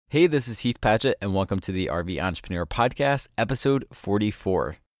Hey, this is Heath Patchett, and welcome to the RVE Entrepreneur Podcast, episode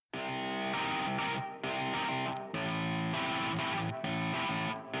 44. The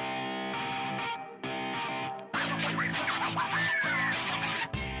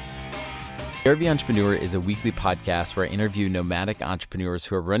RVE Entrepreneur is a weekly podcast where I interview nomadic entrepreneurs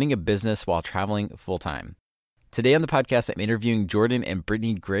who are running a business while traveling full-time. Today on the podcast, I'm interviewing Jordan and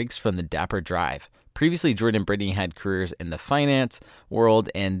Brittany Griggs from the Dapper Drive. Previously, Jordan and Brittany had careers in the finance world,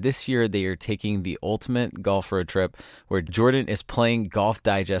 and this year they are taking the ultimate golf road trip where Jordan is playing Golf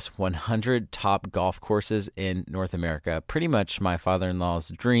Digest 100 top golf courses in North America. Pretty much my father-in-law's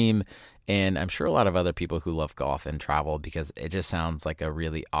dream, and I'm sure a lot of other people who love golf and travel because it just sounds like a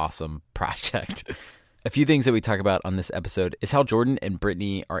really awesome project. A few things that we talk about on this episode is how Jordan and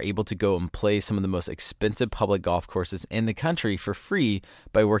Brittany are able to go and play some of the most expensive public golf courses in the country for free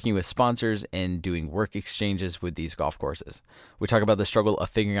by working with sponsors and doing work exchanges with these golf courses. We talk about the struggle of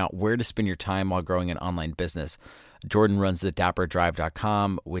figuring out where to spend your time while growing an online business. Jordan runs the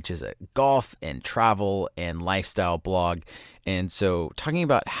dapperdrive.com, which is a golf and travel and lifestyle blog. And so talking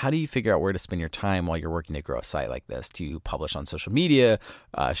about how do you figure out where to spend your time while you're working to grow a site like this, to publish on social media?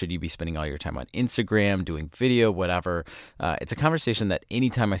 Should you be spending all your time on Instagram, doing video, whatever? It's a conversation that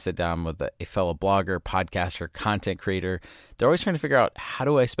anytime I sit down with a fellow blogger, podcaster, content creator, they're always trying to figure out, how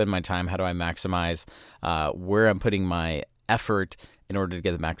do I spend my time? How do I maximize where I'm putting my effort in order to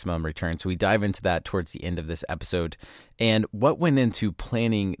get the maximum return? So we dive into that towards the end of this episode and what went into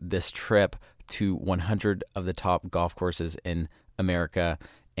planning this trip to 100 of the top golf courses in America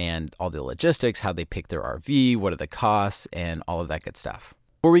and all the logistics, how they pick their RV, what are the costs, and all of that good stuff.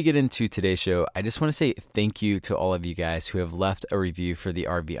 Before we get into today's show, I just want to say thank you to all of you guys who have left a review for the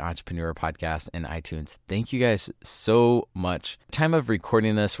RVE Entrepreneur Podcast in iTunes. Thank you guys so much. Time of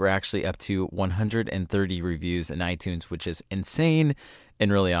recording this, we're actually up to 130 reviews in iTunes, which is insane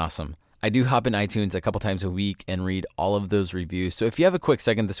and really awesome. I do hop in iTunes a couple times a week and read all of those reviews. So if you have a quick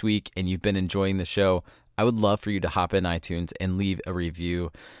second this week and you've been enjoying the show, I would love for you to hop in iTunes and leave a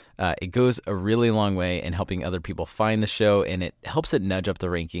review. It goes a really long way in helping other people find the show, and it helps it nudge up the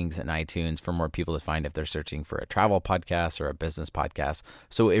rankings in iTunes for more people to find if they're searching for a travel podcast or a business podcast.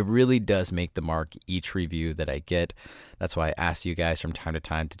 So it really does make the mark each review that I get. That's why I ask you guys from time to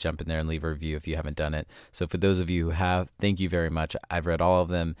time to jump in there and leave a review if you haven't done it. So for those of you who have, thank you very much. I've read all of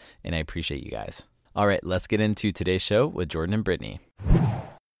them, and I appreciate you guys. All right, let's get into today's show with Jordan and Brittany.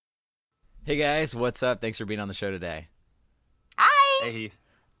 Hey guys, what's up? Thanks for being on the show today. Hi. Hey, Heath.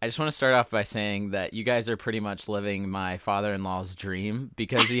 I just want to start off by saying that you guys are pretty much living my father-in-law's dream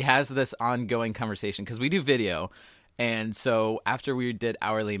because he has this ongoing conversation because we do video. And so after we did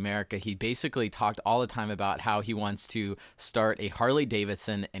Hourly America, he basically talked all the time about how he wants to start a Harley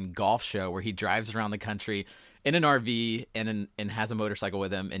Davidson and golf show where he drives around the country in an RV and has a motorcycle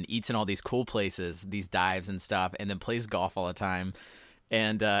with him and eats in all these cool places, these dives and stuff, and then plays golf all the time.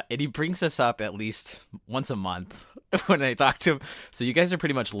 And he brings us up at least once a month when I talk to him. So you guys are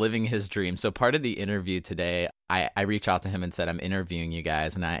pretty much living his dream. So part of the interview today, I reached out to him and said, I'm interviewing you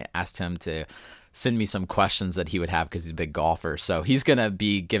guys. And I asked him to send me some questions that he would have because he's a big golfer. So he's going to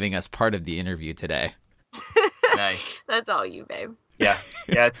be giving us part of the interview today. Nice. That's all you, babe. Yeah.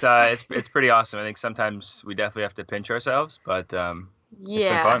 It's pretty awesome. I think sometimes we definitely have to pinch ourselves, but it's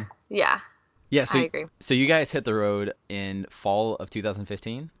been fun. Yeah. Yeah, I agree. So you guys hit the road in fall of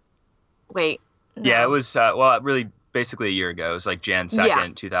 2015? Wait. No. Yeah, it was, really basically a year ago. It was like Jan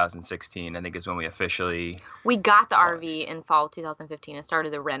 2nd, 2016, I think is when we officially... We got the RV in fall 2015 and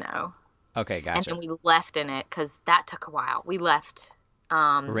started the reno. Okay, gotcha. And then we left in it because that took a while. We left...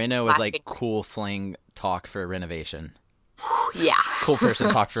 Reno is like cool slang talk for renovation. Yeah. Cool person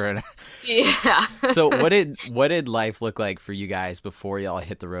talk for it. Yeah. So what did life look like for you guys before y'all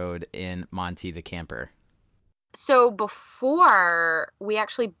hit the road in Monty the camper? So before, we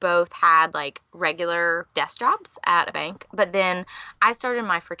actually both had like regular desk jobs at a bank, but then I started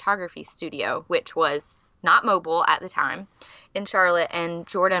my photography studio, which was not mobile at the time, in Charlotte, and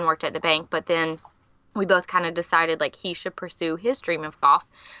Jordan worked at the bank, but then we both kind of decided like he should pursue his dream of golf.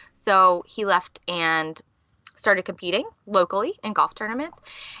 So he left and started competing locally in golf tournaments,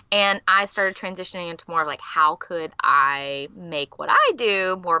 and I started transitioning into more of like, how could I make what I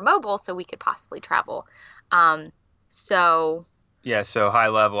do more mobile so we could possibly travel? So high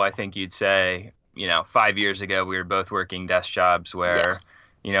level, I think you'd say, 5 years ago, we were both working desk jobs where,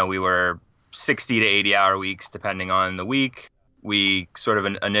 we were 60 to 80 hour weeks, depending on the week. We sort of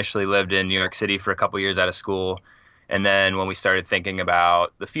initially lived in New York City for a couple years out of school. And then when we started thinking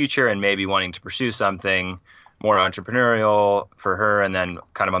about the future and maybe wanting to pursue something more entrepreneurial for her, and then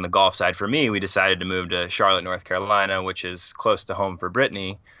kind of on the golf side for me, we decided to move to Charlotte, North Carolina, which is close to home for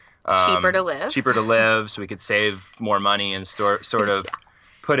Brittany. Cheaper to live. Cheaper to live, so we could save more money and sort of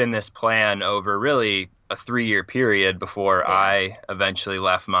put in this plan over really a 3-year period before I eventually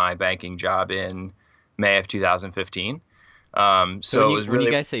left my banking job in May of 2015. So it was when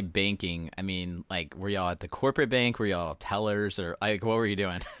you guys say banking, I mean, like, were y'all at the corporate bank? Were y'all tellers, or like, what were you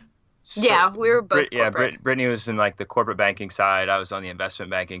doing? Yeah, we were both corporate. Brittany was in like the corporate banking side. I was on the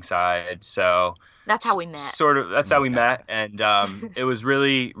investment banking side. So that's how we met. That's how we met. And it was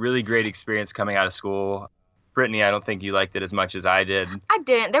really, really great experience coming out of school. Brittany, I don't think you liked it as much as I did. I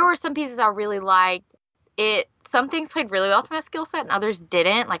didn't. There were some pieces I really liked. Some things played really well to my skill set and others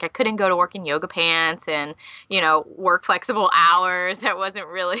didn't. Like I couldn't go to work in yoga pants and, work flexible hours. That wasn't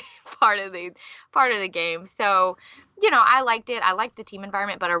really part of the game. So, I liked it. I liked the team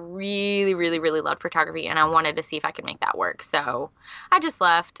environment, but I really, really, really loved photography and I wanted to see if I could make that work. So I just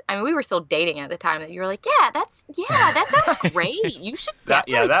left. I mean, we were still dating at the time that you were like, that sounds great. You should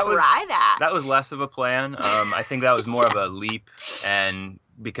definitely try that. That was less of a plan. I think that was more of a leap, and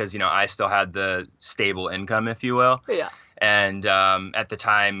because, I still had the stable income, if you will. Yeah. And at the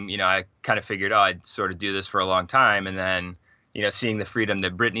time, I kind of figured, I'd sort of do this for a long time. And then, seeing the freedom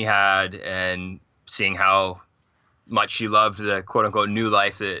that Brittany had and seeing how much she loved the quote unquote new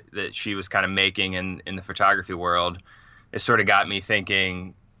life that she was kind of making in the photography world, it sort of got me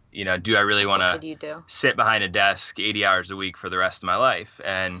thinking, do I really want to sit behind a desk 80 hours a week for the rest of my life?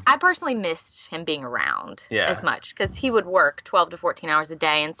 And I personally missed him being around as much because he would work 12 to 14 hours a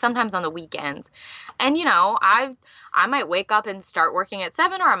day and sometimes on the weekends. And, I might wake up and start working at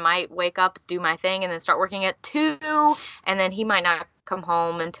 7, or I might wake up, do my thing, and then start working at 2. And then he might not come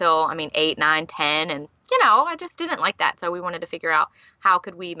home until, 8, 9, 10. And, I just didn't like that. So we wanted to figure out how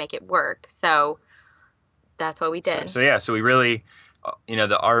could we make it work. So that's what we did. So we really...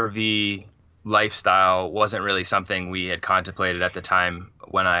 the RV lifestyle wasn't really something we had contemplated at the time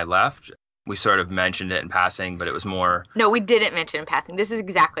when I left. We sort of mentioned it in passing, but it was more... No, we didn't mention it in passing. This is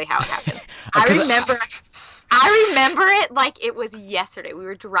exactly how it happened. I remember it like it was yesterday. We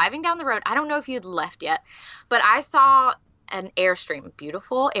were driving down the road. I don't know if you had left yet, but I saw an Airstream,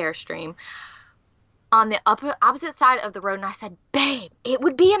 beautiful Airstream, on the opposite side of the road, and I said, babe, it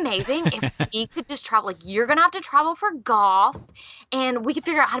would be amazing if we could just travel. Like, you're going to have to travel for golf, and we could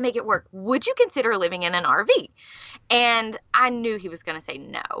figure out how to make it work. Would you consider living in an RV? And I knew he was going to say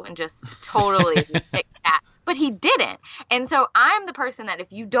no and just totally pick that. But he didn't. And so I'm the person that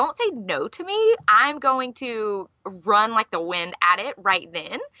if you don't say no to me, I'm going to run like the wind at it right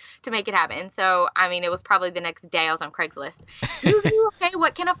then to make it happen. So, it was probably the next day I was on Craigslist. Okay,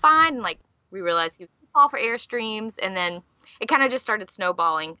 what can I find? And we realized he was all for Airstreams, and then it kind of just started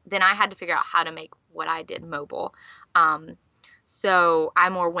snowballing. Then I had to figure out how to make what I did mobile. So I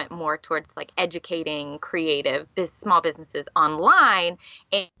went more towards educating creative small businesses online,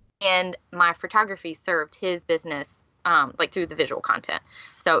 and my photography served his business through the visual content.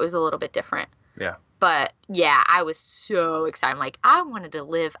 So it was a little bit different. Yeah. But yeah, I was so excited. I wanted to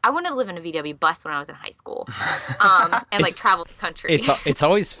live in a VW bus when I was in high school, and travel the country. It's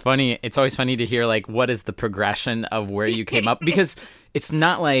always funny. It's always funny to hear what is the progression of where you came up, because it's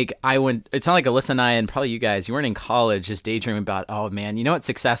not like it's not like Alyssa and I, and probably you guys, you weren't in college just daydreaming about, oh man, you know what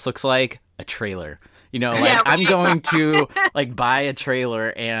success looks like? A trailer. I'm going to buy a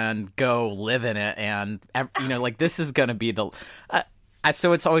trailer and go live in it, and this is gonna be the.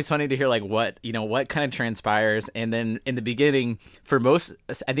 So it's always funny to hear what kind of transpires. And then in the beginning, for most,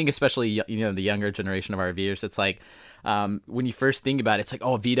 I think especially, the younger generation of RVers, it's when you first think about it, it's a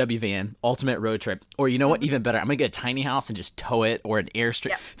VW van, ultimate road trip. Or what, even better, I'm going to get a tiny house and just tow it, or an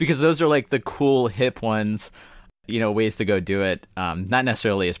Airstream, because those are the cool, hip ones, ways to go do it. Not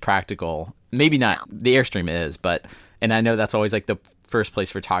necessarily as practical. Maybe not. The Airstream is, and I know that's always the first place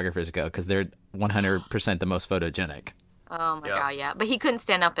photographers go because they're 100% the most photogenic. Oh my God, yeah. But he couldn't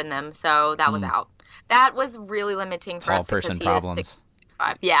stand up in them, so that was out. That was really limiting for us. Tall person problems.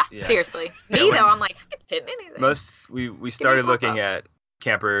 6'5". Yeah, seriously. Me though, I'm I could fit in anything. We started looking at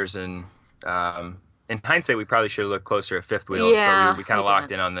campers, and in hindsight, we probably should have looked closer at fifth wheels, but we kind of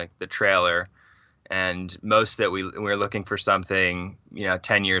locked in on the trailer. And most that we were looking for something,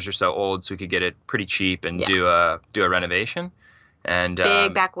 10 years or so old, so we could get it pretty cheap and do a renovation. And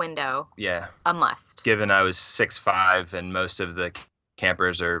big back window. Yeah. A must. Given I was 6'5", and most of the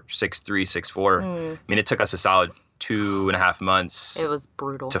campers are 6'3", 6'4". It took us a solid 2.5 months. It was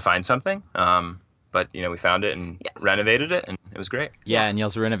brutal to find something. But we found it and renovated it, and it was great. Yeah, and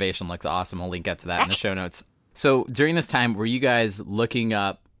y'all's renovation looks awesome. I'll link up to that in the show notes. So during this time, were you guys looking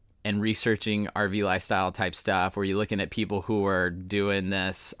up and researching RV lifestyle type stuff? Were you looking at people who are doing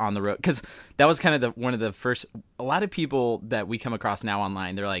this on the road? Because that was kind of one of the first. A lot of people that we come across now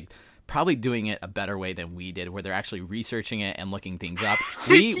online, they're like probably doing it a better way than we did, where they're actually researching it and looking things up.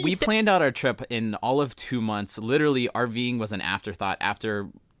 We planned out our trip in all of 2 months. Literally, RVing was an afterthought after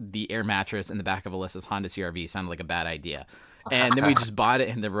the air mattress in the back of Alyssa's Honda CRV sounded like a bad idea. And then we just bought it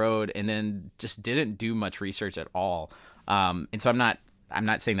in the road and then just didn't do much research at all. And so I'm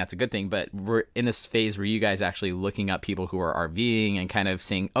not saying that's a good thing, but we're in this phase where you guys actually looking up people who are RVing and kind of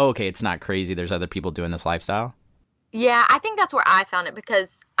saying, oh, okay, it's not crazy. There's other people doing this lifestyle. Yeah, I think that's where I found it,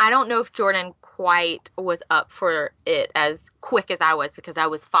 because I don't know if Jordan quite was up for it as quick as I was, because I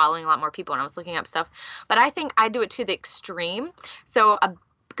was following a lot more people and I was looking up stuff. But I think I do it to the extreme. So a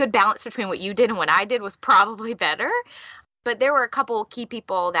good balance between what you did and what I did was probably better. But there were a couple key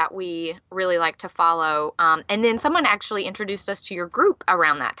people that we really like to follow. And then someone actually introduced us to your group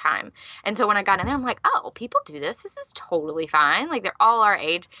around that time. And so when I got in there, I'm like, oh, people do this. This is totally fine. Like, they're all our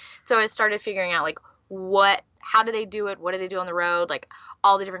age. So I started figuring out, like, how do they do it? What do they do on the road? Like,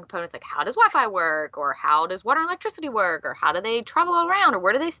 all the different components, like how does Wi-Fi work? Or how does water and electricity work? Or how do they travel around? Or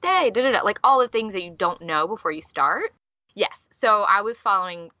where do they stay? Like all the things that you don't know before you start. Yes. So I was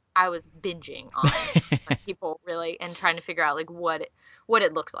binging on like, people really, and trying to figure out like what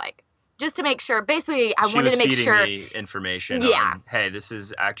it looked like, just to make sure. Basically, I wanted to make sure me information. Yeah. On, hey, this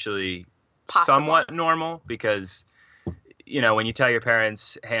is actually somewhat normal, because when you tell your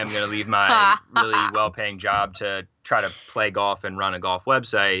parents, hey, I'm going to leave my really well-paying job to try to play golf and run a golf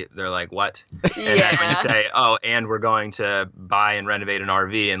website, they're like, what? And then when you say, oh, and we're going to buy and renovate an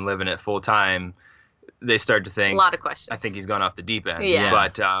RV and live in it full time, they start to think, a lot of questions. I think he's gone off the deep end. Yeah.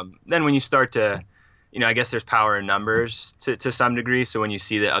 But then when you start to, I guess there's power in numbers to some degree. So when you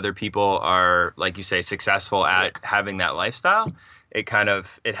see that other people are, like you say, successful at having that lifestyle, it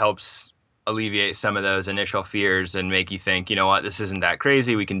helps alleviate some of those initial fears and make you think, you know what, this isn't that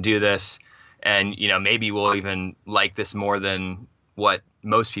crazy. We can do this. And, maybe we'll even like this more than what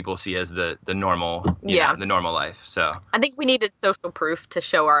most people see as the normal, the normal life. So I think we needed social proof to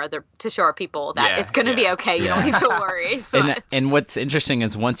show our people that it's going to be okay. You don't need to worry. And what's interesting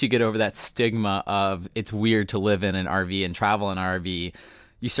is once you get over that stigma of it's weird to live in an RV and travel in an RV,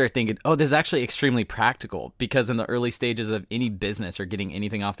 you start thinking, oh, this is actually extremely practical, because in the early stages of any business or getting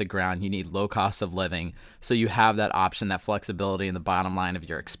anything off the ground, you need low cost of living. So you have that option, that flexibility in the bottom line of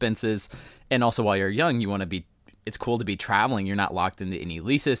your expenses. And also while you're young, it's cool to be traveling. You're not locked into any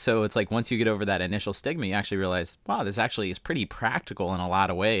leases. So it's like once you get over that initial stigma, you actually realize, wow, this actually is pretty practical in a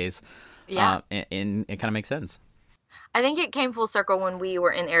lot of ways. Yeah. And it kind of makes sense. I think it came full circle when we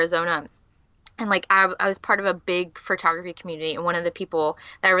were in Arizona. And like I was part of a big photography community, and one of the people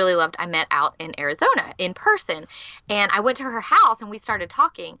that I really loved, I met out in Arizona in person. And I went to her house and we started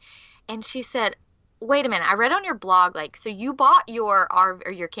talking, and she said, wait a minute, I read on your blog, like, so you bought your RV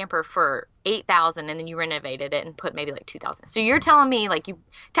or your camper for $8,000 and then you renovated it and put maybe like $2,000. So you're telling me like you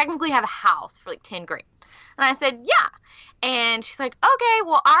technically have a house for like $10,000. And I said, yeah. And she's like, okay,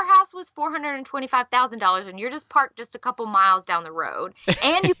 well, our house was $425,000 and you're just parked just a couple miles down the road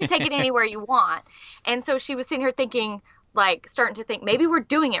and you can take it anywhere you want. And so she was sitting here thinking, like, starting to think maybe we're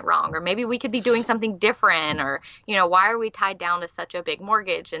doing it wrong, or maybe we could be doing something different, or, why are we tied down to such a big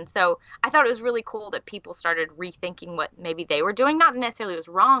mortgage? And so I thought it was really cool that people started rethinking what maybe they were doing. Not necessarily it was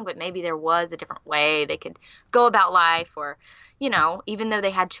wrong, but maybe there was a different way they could go about life, or, even though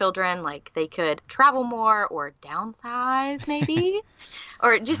they had children, like they could travel more or downsize maybe,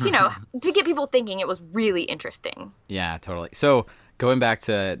 or just, to get people thinking. It was really interesting. Yeah, totally. So going back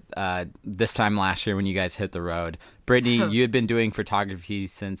to this time last year when you guys hit the road, Brittany, you had been doing photography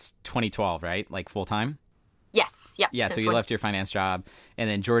since 2012, right? Like full time? Yes. Yep. Yeah. So you left your finance job, and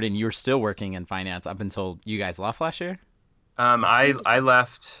then Jordan, you were still working in finance up until you guys left last year? I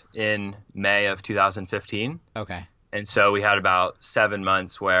left in May of 2015. Okay. And so we had about 7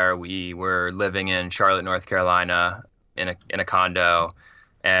 months where we were living in Charlotte, North Carolina in a condo.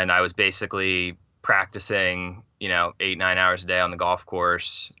 And I was basically practicing, 8-9 hours a day on the golf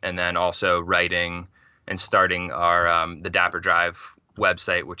course, and then also writing and starting our the Dapper Drive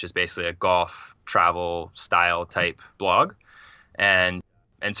website, which is basically a golf travel style type blog. And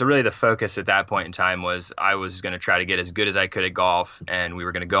so really the focus at that point in time was I was going to try to get as good as I could at golf, and we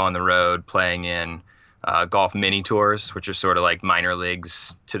were going to go on the road playing in golf mini tours, which are sort of like minor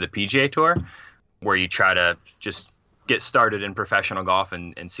leagues to the PGA Tour, where you try to just get started in professional golf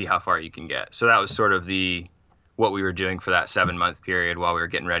and see how far you can get. So that was sort of what we were doing for that 7-month period while we were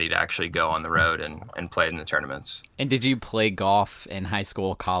getting ready to actually go on the road and play in the tournaments. And did you play golf in high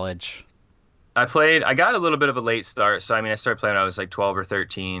school, college? I got a little bit of a late start. So, I mean, I started playing when I was like 12 or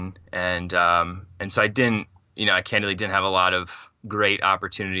 13. And so I didn't, I candidly didn't have a lot of great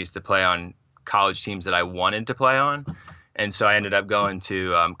opportunities to play on college teams that I wanted to play on. And so I ended up going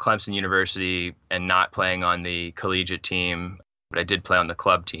to Clemson University and not playing on the collegiate team, but I did play on the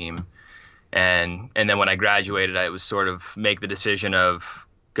club team. And then when I graduated, I was sort of make the decision of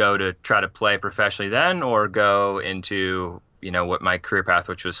go to try to play professionally then or go into, what my career path,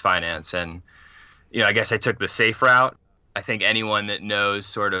 which was finance. And I guess I took the safe route. I think anyone that knows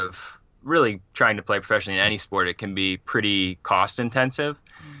sort of really trying to play professionally in any sport, it can be pretty cost intensive.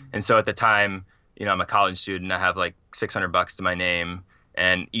 And so at the time, I'm a college student. I have like $600 to my name,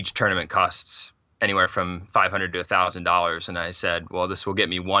 and each tournament costs anywhere from $500 to $1,000. And I said, well, this will get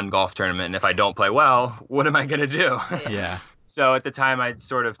me one golf tournament. And if I don't play well, what am I going to do? Yeah. So at the time, I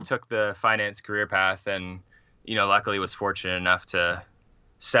sort of took the finance career path and, luckily was fortunate enough to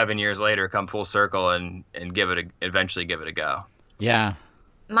 7 years later come full circle and eventually give it a go. Yeah.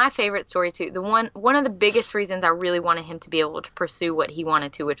 My favorite story too, one of the biggest reasons I really wanted him to be able to pursue what he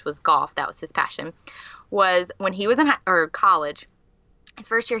wanted to, which was golf, that was his passion, was when he was in college. His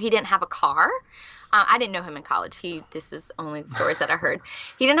first year, he didn't have a car. I didn't know him in college. This is only the stories that I heard.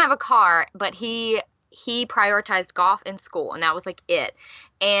 He didn't have a car, but he prioritized golf in school, and that was like it.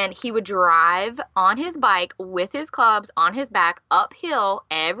 And he would drive on his bike with his clubs on his back uphill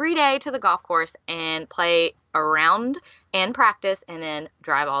every day to the golf course and play around and practice, and then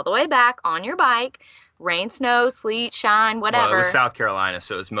drive all the way back on your bike, rain, snow, sleet, shine, whatever. Well, it was South Carolina,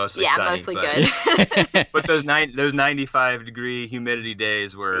 so it was mostly sunny. Yeah, mostly good. But those 95-degree humidity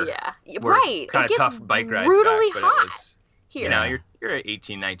days were right. Kind of tough bike rides brutally back, hot. It was, here. You're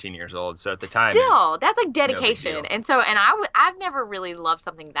 18, 19 years old, so at the time, still, that's like dedication. No big deal. And so, I've never really loved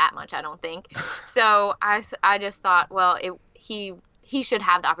something that much, I don't think. So I just thought, well, he should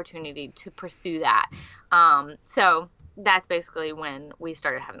have the opportunity to pursue that. So that's basically when we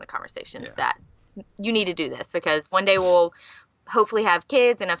started having the conversations that you need to do this, because one day we'll hopefully have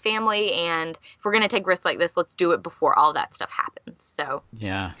kids and a family, and if we're going to take risks like this, let's do it before all that stuff happens. So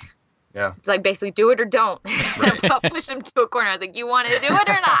Yeah. It's like basically do it or don't. I'll push him to a corner. I was like, you want to do it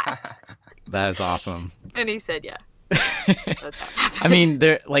or not? That is awesome. And he said, yeah. I mean,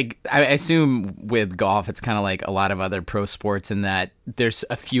 I assume with golf, it's kind of like a lot of other pro sports in that there's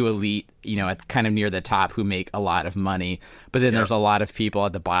a few elite, at kind of near the top who make a lot of money, but then there's a lot of people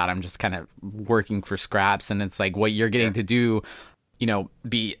at the bottom just kind of working for scraps. And it's like what you're getting to do,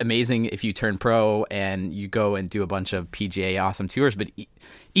 be amazing if you turn pro and you go and do a bunch of PGA awesome tours. But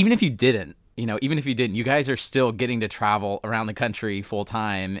even if you didn't, you guys are still getting to travel around the country full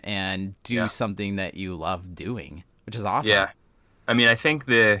time and do something that you love doing, which is awesome. Yeah. I mean, I think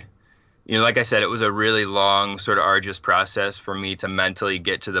like I said, it was a really long, sort of arduous process for me to mentally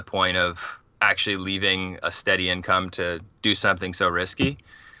get to the point of actually leaving a steady income to do something so risky.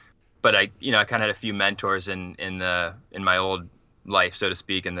 But I kind of had a few mentors in my old life, so to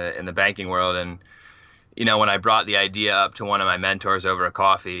speak, in the banking world. And, when I brought the idea up to one of my mentors over a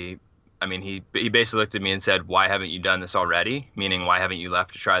coffee, I mean, he basically looked at me and said, why haven't you done this already? Meaning, why haven't you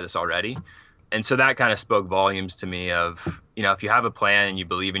left to try this already? And so that kind of spoke volumes to me of, if you have a plan and you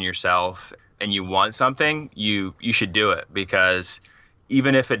believe in yourself and you want something, you should do it, because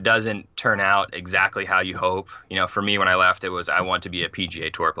even if it doesn't turn out exactly how you hope, for me, when I left, it was, I want to be a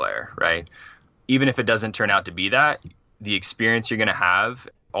PGA Tour player, right? Even if it doesn't turn out to be that, the experience you're going to have,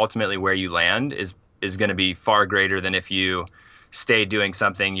 ultimately where you land is going to be far greater than if you stay doing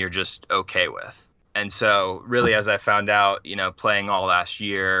something you're just okay with. And so really, as I found out, playing all last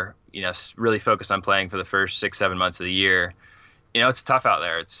year, really focused on playing for the first 6-7 months of the year, it's tough out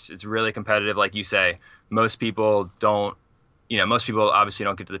there. It's really competitive. Like you say, most people obviously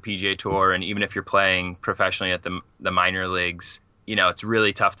don't get to the PGA Tour. And even if you're playing professionally at the minor leagues, it's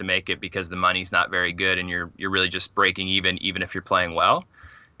really tough to make it because the money's not very good and you're really just breaking even if you're playing well.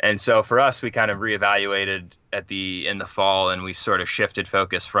 And so for us, we kind of reevaluated in the fall, and we sort of shifted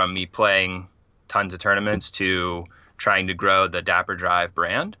focus from me playing tons of tournaments to trying to grow the Dapper Drive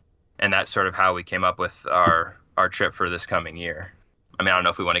brand. And that's sort of how we came up with our trip for this coming year. I mean, I don't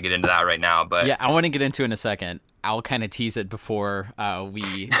know if we want to get into that right now, but yeah, I want to get into it in a second. I'll kind of tease it before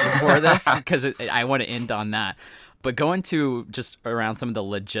this, because I want to end on that. But going to just around some of the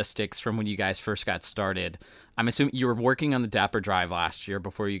logistics from when you guys first got started, I'm assuming you were working on the Dapper Drive last year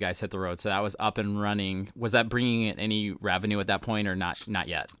before you guys hit the road. So that was up and running. Was that bringing in any revenue at that point or not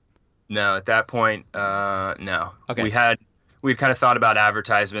yet? No, at that point, no. Okay. We'd kind of thought about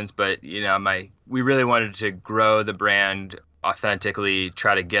advertisements, but we really wanted to grow the brand authentically,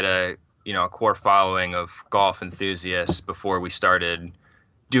 try to get a core following of golf enthusiasts before we started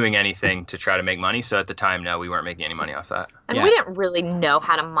doing anything to try to make money. So at the time, no, we weren't making any money off that. And we didn't really know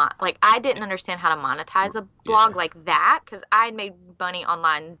how to I didn't understand how to monetize a blog like that, because I had made money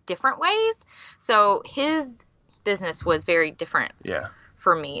online different ways. So his business was very different. Yeah.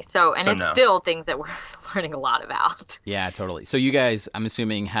 For me. So it's still things that we're learning a lot about. Yeah, totally. So you guys, I'm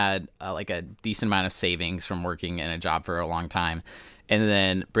assuming, had like a decent amount of savings from working in a job for a long time. And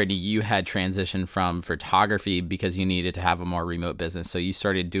then, Brittany, you had transitioned from photography because you needed to have a more remote business. So you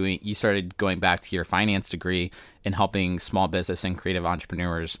started going back to your finance degree and helping small business and creative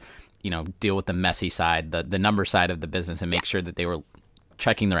entrepreneurs, deal with the messy side, the number side of the business, and make sure that they were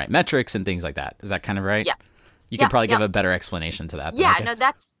checking the right metrics and things like that. Is that kind of right? Yeah. You could probably give a better explanation to that. Yeah, no,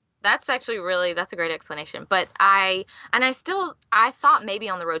 that's actually that's a great explanation. But I thought maybe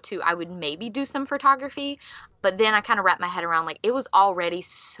on the road too, I would maybe do some photography, but then I kind of wrapped my head around, like, it was already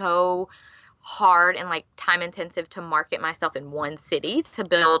so hard and like time intensive to market myself in one city to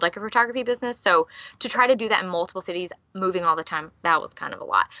build like a photography business. So to try to do that in multiple cities, moving all the time, that was kind of a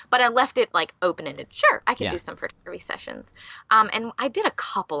lot. But I left it like open-ended. Sure, I could do some photography sessions. And I did a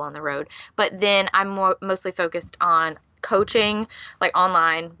couple on the road, but then I'm mostly focused on coaching, like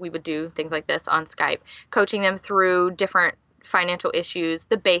online. We would do things like this on Skype, coaching them through different financial issues,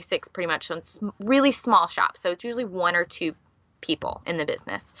 the basics pretty much on really small shops. So it's usually 1 or 2 people in the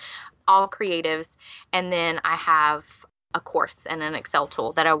business, all creatives. And then I have a course and an Excel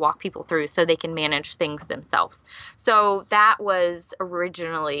tool that I walk people through so they can manage things themselves. So that was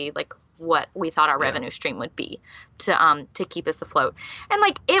originally like what we thought our revenue stream would be to keep us afloat. And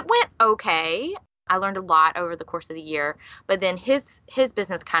like it went okay. I learned a lot over the course of the year, but then his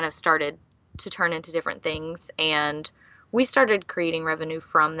business kind of started to turn into different things, and we started creating revenue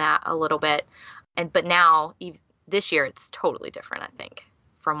from that a little bit. But now this year it's totally different, I think,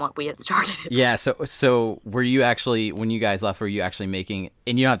 from what we had started. Yeah. So were you actually, when you guys left, were you actually making,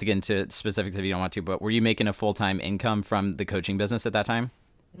 and you don't have to get into specifics if you don't want to, but were you making a full-time income from the coaching business at that time?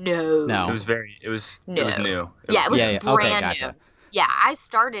 No. It was new. It was brand Okay, gotcha. new. Yeah, I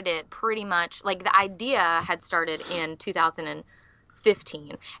started it pretty much, like the idea had started in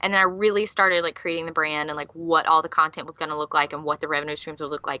 2015, and then I really started like creating the brand and like what all the content was going to look like and what the revenue streams would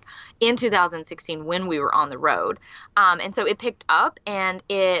look like in 2016 when we were on the road. And so it picked up and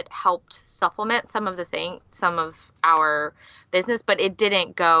it helped supplement some of our business, but it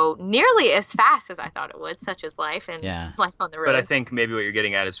didn't go nearly as fast as I thought it would, such as life and life on the road. But I think maybe what you're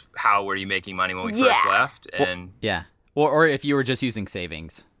getting at is how were you making money when we first left? And or if you were just using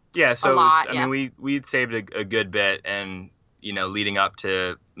savings. Yeah, so I mean, we'd saved a good bit, and leading up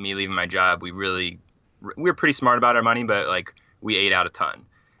to me leaving my job, we were pretty smart about our money, but like we ate out a ton.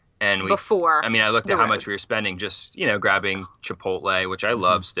 And I looked at how much we were spending just, grabbing Chipotle, which I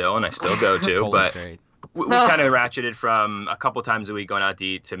love still, and I still go to, but we kind of ratcheted from a couple times a week going out to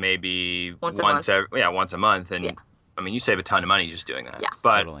eat to maybe once a month. And I mean, you save a ton of money just doing that. Yeah,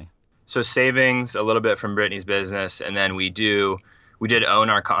 but totally. So savings, a little bit from Brittany's business, and then we did own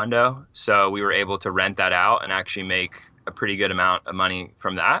our condo, so we were able to rent that out and actually make a pretty good amount of money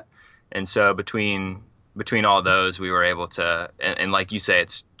from that. And so between all those, we were able to, and like you say,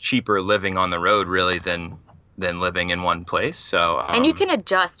 it's cheaper living on the road really than living in one place. So and you can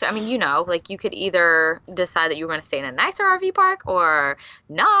adjust. I mean, like you could either decide that you were going to stay in a nicer RV park or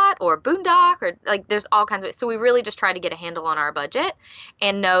not, or boondock, or like there's all kinds of ways. So we really just try to get a handle on our budget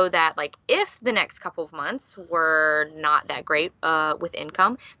and know that like if the next couple of months were not that great with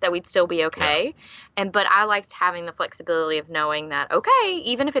income, that we'd still be okay. Yeah. But I liked having the flexibility of knowing that, okay,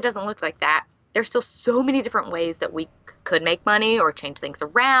 even if it doesn't look like that, there's still so many different ways that we could make money or change things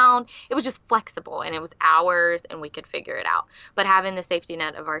around. It was just flexible, and it was ours, and we could figure it out. But having the safety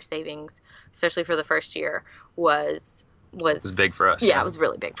net of our savings, especially for the first year, was big for us. Yeah, it was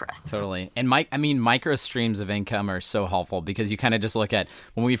really big for us. Totally. And micro streams of income are so helpful because you kind of just look at,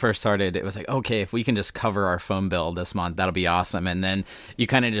 when we first started, it was like, okay, if we can just cover our phone bill this month, that'll be awesome. And then you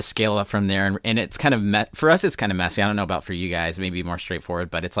kind of just scale up from there. And it's kind of, for us, it's kind of messy. I don't know about for you guys, maybe more straightforward,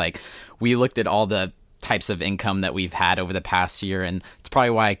 but it's like, we looked at all the types of income that we've had over the past year, and it's probably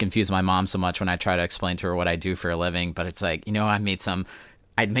why I confuse my mom so much when I try to explain to her what I do for a living. But it's like,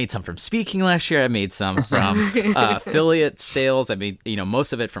 I'd made some from speaking last year. I made some from affiliate sales. I made,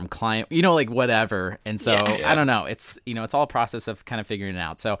 most of it from client, like whatever. And so I don't know. It's, it's all a process of kind of figuring it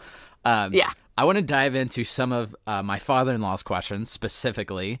out. So I want to dive into some of my father-in-law's questions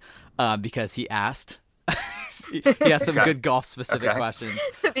specifically because he asked. He has some good golf specific questions.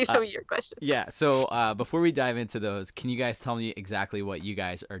 These are your questions. Yeah. So before we dive into those, can you guys tell me exactly what you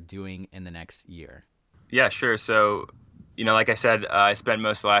guys are doing in the next year? Yeah, sure. So, like I said, I spent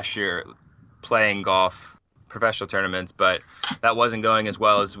most of last year playing golf professional tournaments, but that wasn't going as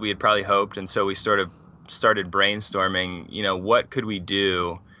well as we had probably hoped. And so we sort of started brainstorming, what could we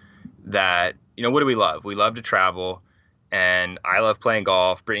do that, what do we love? We love to travel, and I love playing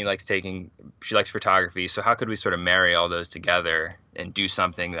golf. Brittany she likes photography. So how could we sort of marry all those together and do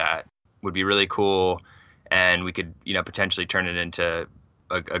something that would be really cool, and we could, potentially turn it into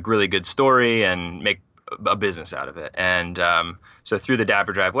a really good story and make a business out of it. And so through the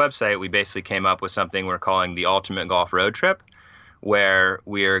Dapper Drive website, we basically came up with something we're calling the Ultimate Golf Road Trip, where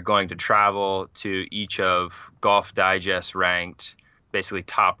we are going to travel to each of Golf Digest ranked, basically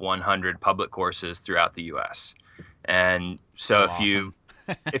top 100 public courses throughout the U.S. And so awesome.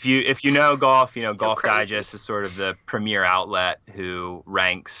 if you know golf, Golf crazy. Digest is sort of the premier outlet who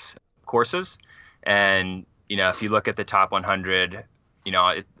ranks courses. And, if you look at the top 100,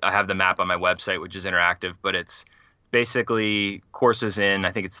 I have the map on my website, which is interactive, but it's basically courses in,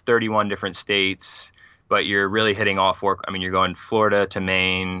 I think it's 31 different states, but you're really hitting all four. I mean, you're going Florida to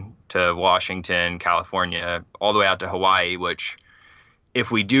Maine to Washington, California, all the way out to Hawaii, which if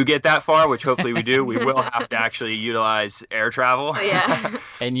we do get that far, which hopefully we do, we will have to actually utilize air travel. Yeah.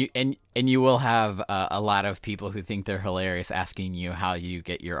 And you will have a lot of people who think they're hilarious asking you how you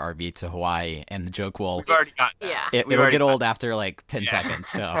get your RV to Hawaii, and the joke will We've already got that. Yeah. it'll get old after like 10 seconds.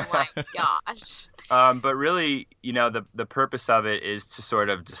 So Oh my gosh. But really, the purpose of it is to sort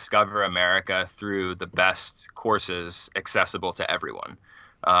of discover America through the best courses accessible to everyone.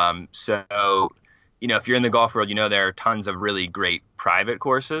 So if you're in the golf world, there are tons of really great private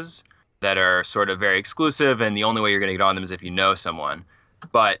courses that are sort of very exclusive, and the only way you're going to get on them is if you know someone.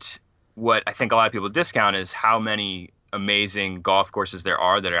 But what I think a lot of people discount is how many amazing golf courses there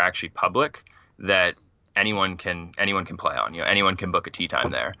are that are actually public that anyone can play on. Anyone can book a tee time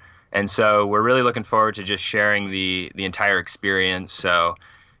there. And so we're really looking forward to just sharing the entire experience. So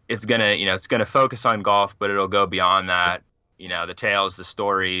it's gonna focus on golf, but it'll go beyond that. The tales, the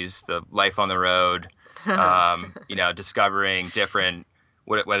stories, the life on the road, discovering different,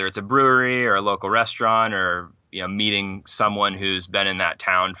 whether it's a brewery or a local restaurant, or, meeting someone who's been in that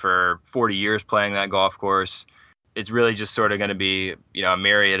town for 40 years playing that golf course. It's really just sort of going to be, a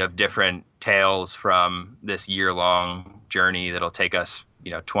myriad of different tales from this year-long journey that'll take us,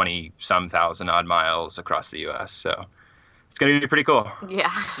 20-some thousand odd miles across the U.S. So it's going to be pretty cool.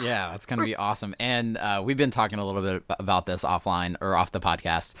 Yeah. yeah, that's going to be awesome. And we've been talking a little bit about this offline or off the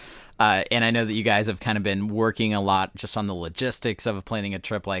podcast. And I know that you guys have kind of been working a lot just on the logistics of planning a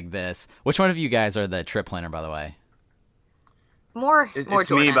trip like this. Which one of you guys are the trip planner, by the way? More It's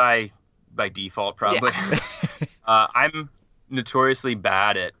Jordan. me by default, probably. Yeah. I'm notoriously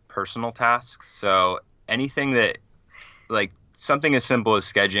bad at personal tasks. So anything that, like, something as simple as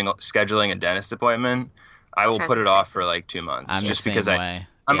scheduling a dentist appointment, I will put it off for like 2 months. I'm just the same because way.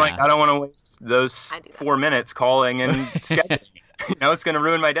 I'm Yeah. like, I don't want to waste those I do that. 4 minutes calling and scheduling. It's going to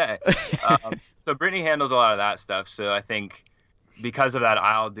ruin my day. So Brittany handles a lot of that stuff. So I think because of that,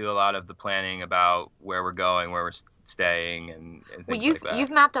 I'll do a lot of the planning about where we're going, where we're staying, and things like that. You've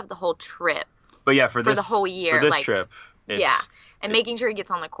mapped up the whole trip. But yeah, for the whole year, for this like- trip, it's, Yeah. And making sure he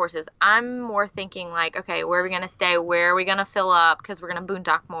gets on the courses. I'm more thinking like, okay, where are we going to stay? Where are we going to fill up? Because we're going to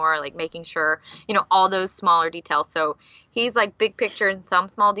boondock more, like making sure, all those smaller details. So he's like big picture and some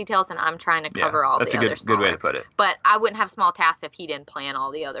small details, and I'm trying to cover all that's the a other good way smaller. to put it. But I wouldn't have small tasks if he didn't plan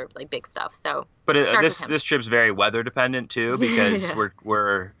all the other like big stuff. So But starts with him. this trip's very weather dependent too, because Yeah.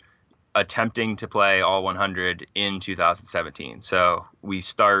 we're attempting to play all 100 in 2017. So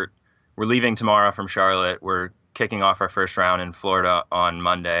we're leaving tomorrow from Charlotte. We're kicking off our first round in Florida on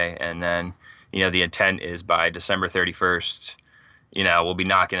Monday, and then the intent is by December 31st, we'll be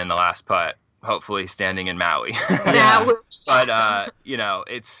knocking in the last putt, hopefully standing in Maui. That would be But awesome.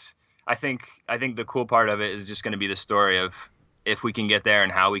 it's I think the cool part of it is just going to be the story of if we can get there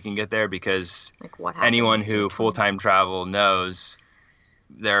and how we can get there, because Like what happens? anyone who full-time travel knows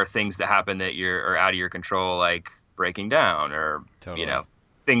there are things that happen that are out of your control, like breaking down or Totally.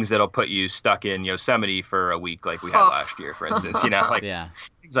 things that'll put you stuck in Yosemite for a week, like we had last year, for instance. Like Yeah.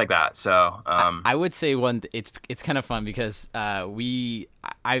 things like that. So I would say it's kind of fun because I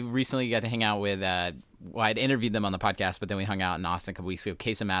recently got to hang out with I'd interviewed them on the podcast, but then we hung out in Austin a couple weeks ago.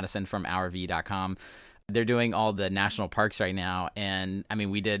 Case and Madison from RVE.com. They're doing all the national parks right now, and I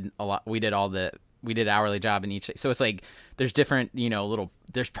mean we did hourly job in each. So it's like there's different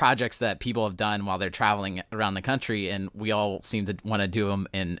there's projects that people have done while they're traveling around the country, and we all seem to want to do them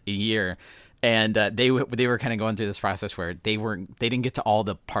in a year. And they were kind of going through this process where they didn't get to all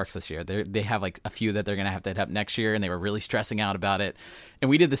the parks this year. They have like a few that they're going to have to hit up next year, and they were really stressing out about it. And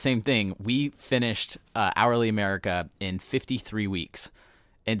we did the same thing. We finished Hourly America in 53 weeks.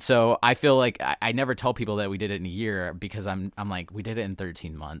 And so I feel like I never tell people that we did it in a year because I'm like, we did it in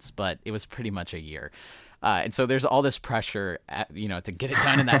 13 months, but it was pretty much a year. And so there's all this pressure, to get it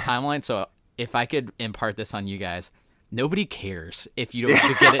done in that timeline. So if I could impart this on you guys, nobody cares if you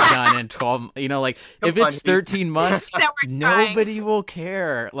don't get it done in 12, if it's 13 months, nobody will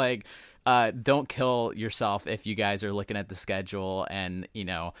care. Like, don't kill yourself if you guys are looking at the schedule. And,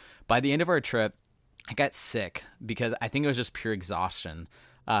 by the end of our trip, I got sick because I think it was just pure exhaustion.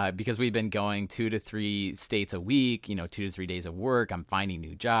 Because we've been going 2 to 3 states a week, 2 to 3 days of work. I'm finding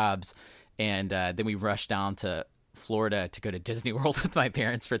new jobs. And then we rushed down to Florida to go to Disney World with my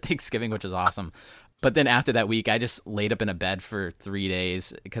parents for Thanksgiving, which was awesome. But then after that week, I just laid up in a bed for 3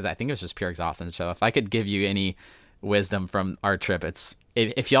 days because I think it was just pure exhaustion. So if I could give you any wisdom from our trip, it's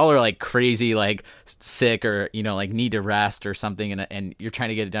if y'all are like crazy, like sick or, like need to rest or something and you're trying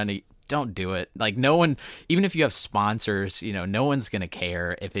to get it done, don't do it. Like no one, even if you have sponsors, no one's going to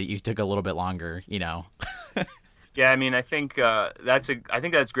care if you took a little bit longer, Yeah, I mean, I think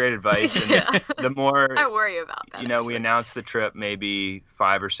that's great advice. And the more I worry about that. We announced the trip maybe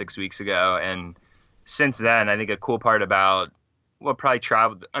 5 or 6 weeks ago, and since then, I think a cool part about probably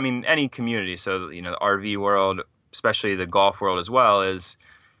travel. I mean, any community. So the RV world, especially the golf world as well, is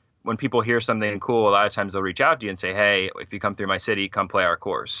when people hear something cool, a lot of times they'll reach out to you and say, "Hey, if you come through my city, come play our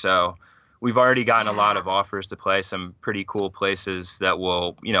course." So we've already gotten a lot of offers to play some pretty cool places that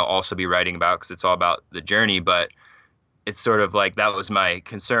we'll, also be writing about because it's all about the journey. But it's sort of like that was my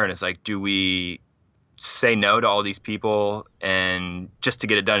concern is like, do we say no to all these people and just to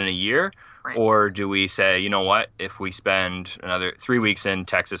get it done in a year? Right. Or do we say, you know what, if we spend another 3 weeks in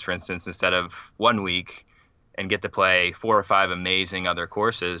Texas, for instance, instead of 1 week and get to play 4 or 5 amazing other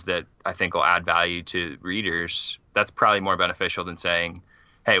courses that I think will add value to readers, that's probably more beneficial than saying,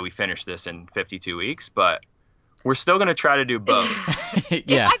 hey, we finished this in 52 weeks, but we're still going to try to do both.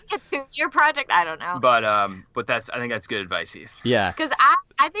 Yeah. If I get to your project, I don't know. But I think that's good advice, Eve. Yeah. Because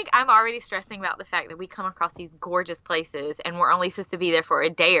I think I'm already stressing about the fact that we come across these gorgeous places and we're only supposed to be there for a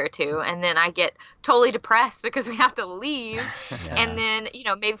day or two. And then I get totally depressed because we have to leave. Yeah. And then,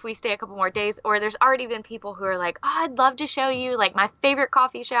 maybe if we stay a couple more days, or there's already been people who are like, oh, I'd love to show you like my favorite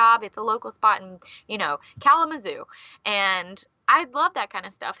coffee shop. It's a local spot in, Kalamazoo. And I'd love that kind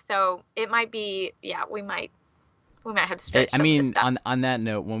of stuff. So it might be, we might have to stretch. I mean, on that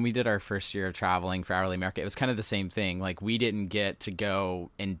note, when we did our first year of traveling for Hourly America, it was kind of the same thing. Like we didn't get to go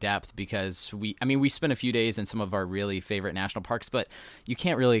in depth because we spent a few days in some of our really favorite national parks, but you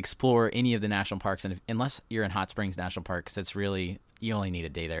can't really explore any of the national parks unless you're in Hot Springs National Park, because it's really, you only need a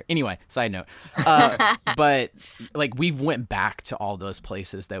day there. Anyway, side note. But like we've went back to all those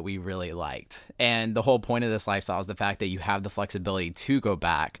places that we really liked. And the whole point of this lifestyle is the fact that you have the flexibility to go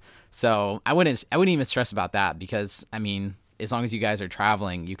back. So I wouldn't even stress about that because, I mean, as long as you guys are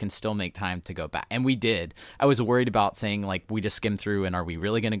traveling, you can still make time to go back. And we did. I was worried about saying, like, we just skimmed through and are we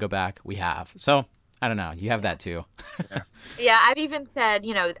really going to go back? We have. So I don't know. You have that too. Yeah, I've even said,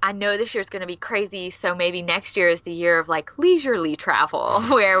 I know this year's going to be crazy, so maybe next year is the year of like leisurely travel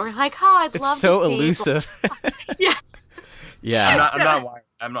where we're like, oh, I'd love to see. It's so elusive. Yeah. Yeah. I'm not wired.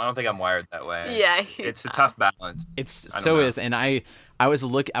 I don't think I'm wired that way. Yeah. It's a tough balance. And I was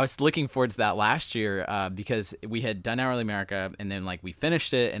looking forward to that last year because we had done Hourly America and then like we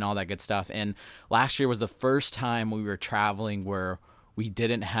finished it and all that good stuff. And last year was the first time we were traveling where we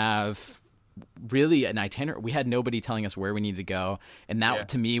didn't have really an itinerary. We had nobody telling us where we needed to go. And that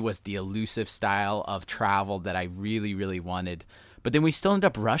to me was the elusive style of travel that I really, really wanted. But then we still end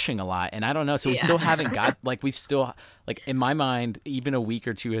up rushing a lot. And I don't know. So we still haven't got, like, we still, like, in my mind, even a week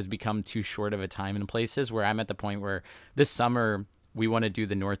or two has become too short of a time in places where I'm at the point where this summer we want to do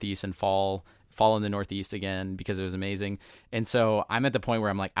the Northeast and fall in the Northeast again because it was amazing. And so I'm at the point where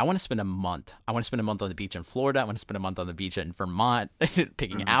I'm like, I want to spend a month. I want to spend a month on the beach in Florida. I want to spend a month on the beach in Vermont,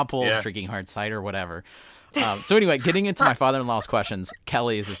 picking apples, drinking hard cider, whatever. So anyway, getting into my father-in-law's questions,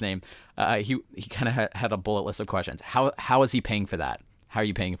 Kelly is his name. He kind of had a bullet list of questions. How is he paying for that? How are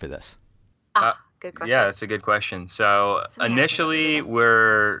you paying for this? Good question. Yeah, that's a good question. So initially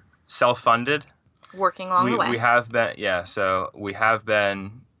we're self-funded. Working along the way. We have been, so we have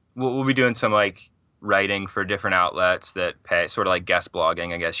been, we'll be doing some like writing for different outlets that pay, sort of like guest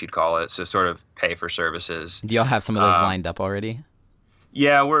blogging, I guess you'd call it. So sort of pay for services. Do y'all have some of those lined up already?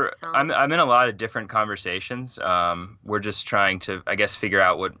 Yeah, I'm in a lot of different conversations. We're just trying to, I guess, figure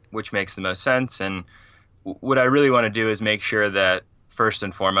out which makes the most sense. And what I really want to do is make sure that first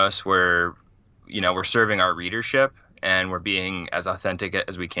and foremost, we're serving our readership and we're being as authentic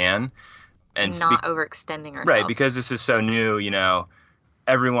as we can. And not overextending ourselves. Right, because this is so new,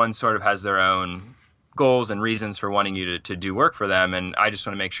 everyone sort of has their own goals and reasons for wanting you to do work for them. And I just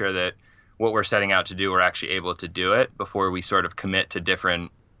want to make sure that what we're setting out to do, we're actually able to do it before we sort of commit to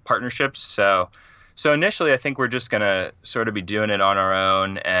different partnerships. So initially, I think we're just going to sort of be doing it on our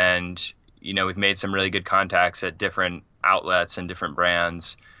own. And, we've made some really good contacts at different outlets and different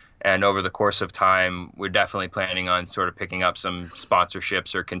brands. And over the course of time, we're definitely planning on sort of picking up some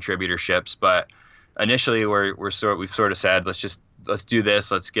sponsorships or contributorships. But initially, we've sort of said, let's do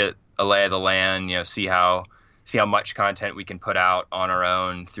this. Let's get a lay of the land, see how much content we can put out on our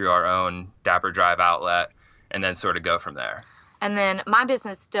own through our own Dapper Drive outlet, and then sort of go from there. And then my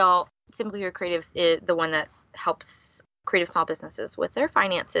business still, Simply Here Creatives, is the one that helps creative small businesses with their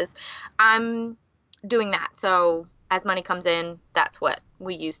finances. I'm doing that. So as money comes in, that's what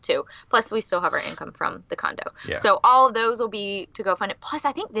we use too. Plus, we still have our income from the condo. Yeah. So all of those will be to go fund it. Plus,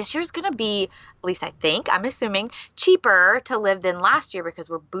 I think this year's going to be, at least I think, I'm assuming, cheaper to live than last year because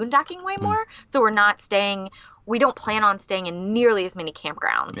we're boondocking way more. So we don't plan on staying in nearly as many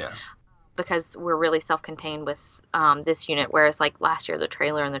campgrounds because we're really self-contained with this unit, whereas like last year, the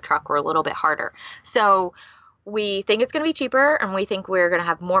trailer and the truck were a little bit harder. So we think it's going to be cheaper, and we think we're going to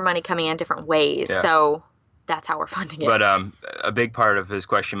have more money coming in different ways. Yeah. So that's how we're funding it. But a big part of his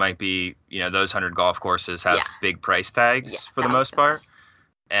question might be, those 100 golf courses have big price tags for the most part.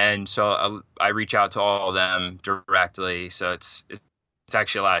 And so I reach out to all of them directly. So it's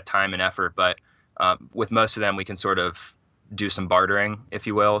actually a lot of time and effort. But with most of them, we can sort of do some bartering, if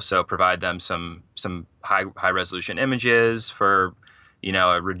you will. So provide them some high resolution images for,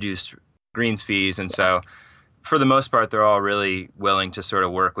 a reduced greens fees. And so for the most part, they're all really willing to sort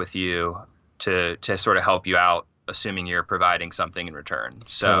of work with you to sort of help you out, assuming you're providing something in return.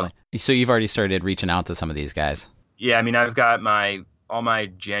 So, totally. So you've already started reaching out to some of these guys. Yeah, I mean, I've got all my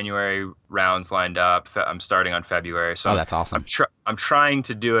January rounds lined up. I'm starting on February. So that's awesome. I'm trying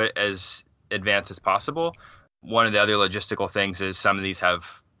to do it as advanced as possible. One of the other logistical things is some of these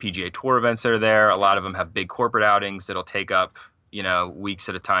have PGA Tour events that are there. A lot of them have big corporate outings that'll take up, weeks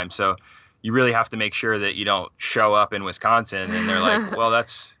at a time. So you really have to make sure that you don't show up in Wisconsin and they're like, well,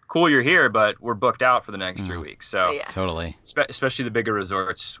 that's cool, you're here, but we're booked out for the next 3 weeks. So totally, especially the bigger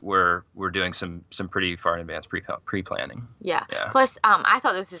resorts, we're doing some pretty far in advance pre-planning. Yeah. Plus, I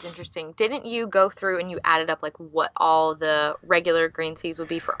thought this was interesting. Didn't you go through and you added up like what all the regular greens fees would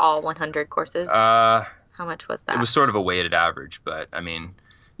be for all 100 courses? How much was that? It was sort of a weighted average, but I mean,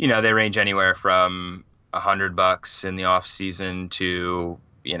 they range anywhere from $100 in the off season to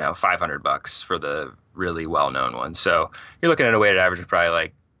 $500 for the really well-known ones. So you're looking at a weighted average of probably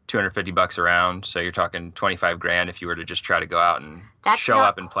like $250 around. So you're talking $25,000 if you were to just try to go out and show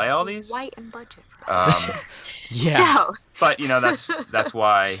up and play all these. White and budget for us. So. But that's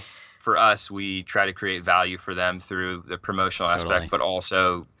why for us we try to create value for them through the promotional aspect, but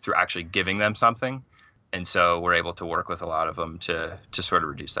also through actually giving them something. And so we're able to work with a lot of them to sort of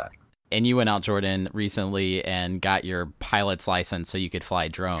reduce that. And you went out, Jordan, recently and got your pilot's license so you could fly a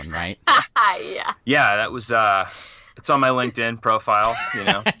drone, right? Yeah. Yeah, that was it's on my LinkedIn profile,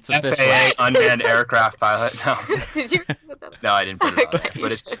 It's FAA unmanned aircraft pilot. No. Did you put that? No, I didn't put it on there.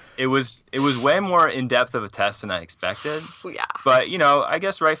 But it was way more in depth of a test than I expected. Yeah. But I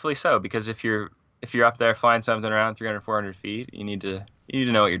guess rightfully so, because if you're up there flying something around 300, 400 feet, you need to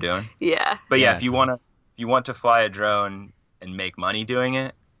know what you're doing. Yeah. But if you want to fly a drone and make money doing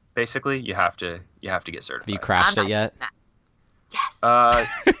it, basically, you have to get certified. Have you crashed it yet? Yes.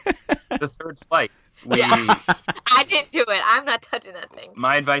 The third flight. I didn't do it. I'm not touching that thing.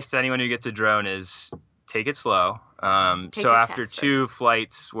 My advice to anyone who gets a drone is take it slow. So after 2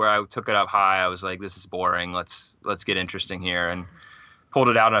 flights where I took it up high, I was like, this is boring. Let's get interesting here. And pulled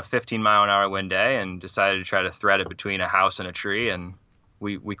it out on a 15-mile-an-hour wind day and decided to try to thread it between a house and a tree, and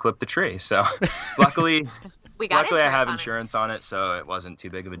we clipped the tree. So luckily I have insurance on it, so it wasn't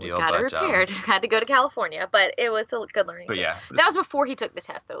too big of a deal. Got it repaired. Had to go to California, but it was a good learning. But that was before he took the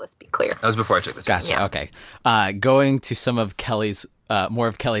test, though. Let's be clear. That was before I took the test. Gotcha. Yeah. Okay. Going to some of Kelly's, more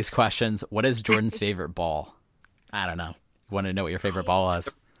of Kelly's questions. What is Jordan's favorite ball? I don't know. Want to know what your favorite ball was?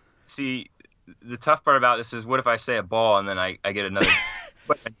 See, the tough part about this is, what if I say a ball and then I get another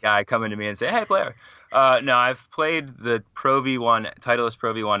guy coming to me and say, "Hey, player." No, I've played the Pro V1, Titleist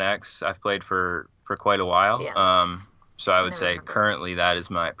Pro V1X. I've played for quite a while. Yeah. So I would say currently that is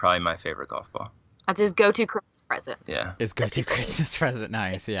probably my favorite golf ball. That's his go-to Christmas present. Yeah. His go-to Christmas present.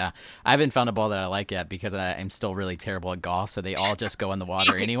 Nice. Yeah. I haven't found a ball that I like yet because I'm still really terrible at golf. So they all just go in the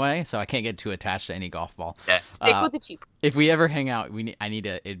water anyway. So I can't get too attached to any golf ball. Yeah. Stick with the cheap. If we ever hang out, I need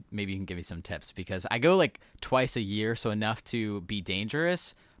to, maybe you can give me some tips, because I go like twice a year. So enough to be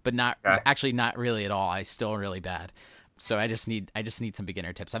dangerous, but not really at all. I still really bad. So I just need some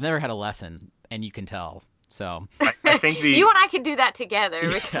beginner tips. I've never had a lesson, and you can tell. So I think you and I can do that together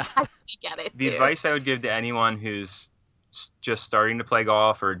because I get it. The advice I would give to anyone who's just starting to play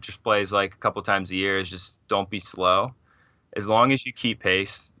golf or just plays like a couple times a year is just don't be slow. As long as you keep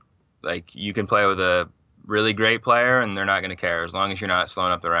pace, like you can play with a really great player and they're not going to care. As long as you're not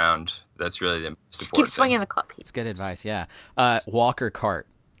slowing up the round, that's really the most just important keep swinging thing. the club. It's good advice. Yeah. Walk or cart?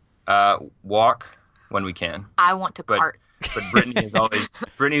 Walk when we can. I want to cart. But Brittany's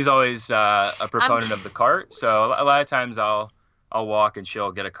always a proponent of the cart. So a lot of times I'll walk and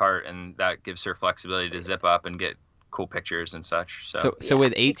she'll get a cart, and that gives her flexibility to zip up and get cool pictures and such. So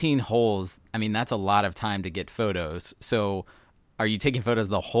with 18 holes, I mean, that's a lot of time to get photos. So are you taking photos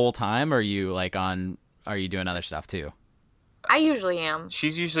the whole time, or are you doing other stuff too? I usually am.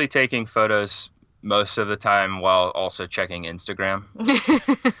 She's usually taking photos most of the time while also checking Instagram.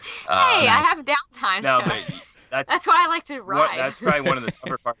 I have downtime. No, so. but that's why I like to ride. That's probably one of the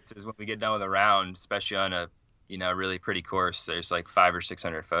tougher parts is when we get done with a round, especially on a really pretty course. There's like 500 or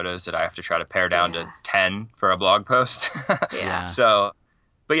 600 photos that I have to try to pare down to 10 for a blog post. Yeah. So,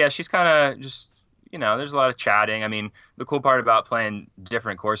 but yeah, she's kind of just there's a lot of chatting. I mean, the cool part about playing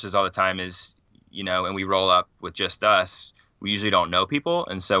different courses all the time is and we roll up with just us. We usually don't know people,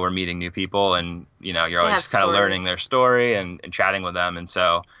 and so we're meeting new people, and you're always kind of learning their story and chatting with them, and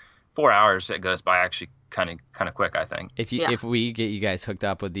so 4 hours that goes by actually kind of quick, I think. If we get you guys hooked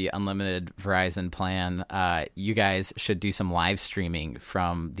up with the unlimited Verizon plan, you guys should do some live streaming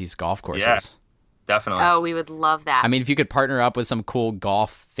from these golf courses. Yeah, definitely. Oh, we would love that. I mean, if you could partner up with some cool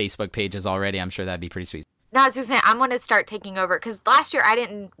golf Facebook pages already, I'm sure that'd be pretty sweet. No, I was just saying, I'm going to start taking over, because last year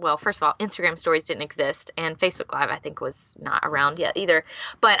first of all, Instagram stories didn't exist, and Facebook Live, I think, was not around yet either.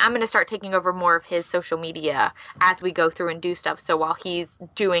 But I'm going to start taking over more of his social media as we go through and do stuff. So while he's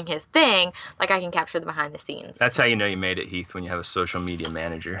doing his thing, like, I can capture the behind the scenes. That's how you know you made it, Heath, when you have a social media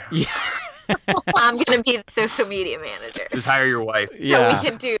manager. Yeah. I'm going to be the social media manager. Just hire your wife. Yeah. So we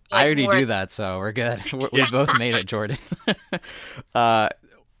can do. I already do that, so we're good. We both made it, Jordan.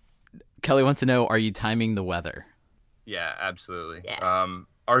 Kelly wants to know, are you timing the weather? Yeah, absolutely. Yeah.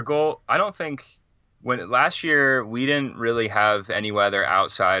 Our goal, I don't think, last year we didn't really have any weather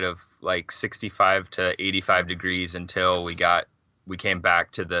outside of like 65 to 85 degrees until we came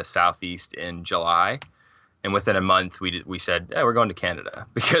back to the southeast in July. And within a month we said, we're going to Canada,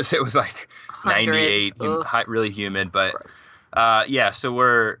 because it was like 98, really humid. But so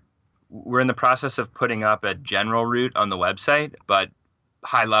we're in the process of putting up a general route on the website, but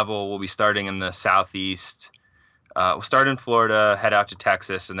high level, we'll be starting in the southeast. We'll start in Florida, head out to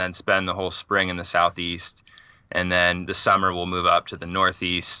Texas, and then spend the whole spring in the southeast. And then the summer, we'll move up to the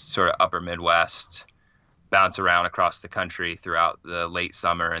northeast, sort of upper Midwest, bounce around across the country throughout the late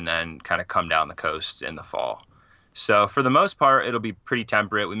summer, and then kind of come down the coast in the fall. So for the most part, it'll be pretty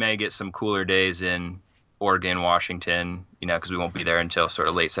temperate. We may get some cooler days in Oregon, Washington, because we won't be there until sort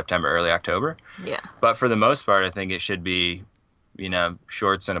of late September, early October. Yeah. But for the most part, I think it should be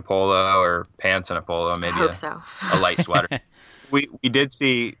shorts and a polo, or pants and a polo, maybe a light sweater. We did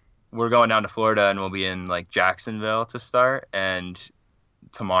see, we're going down to Florida, and we'll be in like Jacksonville to start, and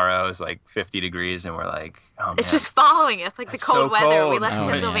tomorrow is like 50 degrees, and we're like, oh man. It's just following us, like the cold weather. Cold. We left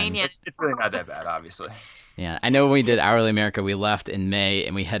Pennsylvania. It's really not that bad, obviously. Yeah, I know when we did Hourly America, we left in May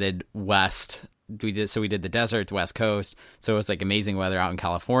and we headed west. We did the desert, the West Coast, so it was like amazing weather out in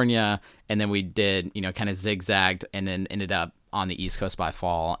California, and then we did kind of zigzagged, and then ended up on the East Coast by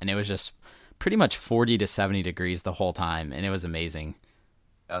fall, and it was just pretty much 40 to 70 degrees the whole time, and it was amazing.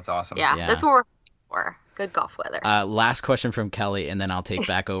 That's awesome. Yeah. That's what we're for. Good golf weather. Last question from Kelly, and then I'll take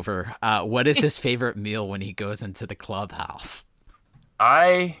back over. What is his favorite meal when he goes into the clubhouse?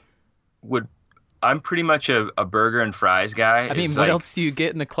 I'm pretty much a burger and fries guy. I mean, what else do you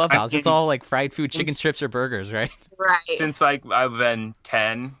get in the clubhouse? It's all like fried food, chicken strips, or burgers, right? Right. Since like I've been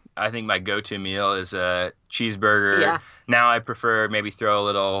 10, I think my go-to meal is a cheeseburger. Yeah. Now I prefer maybe throw a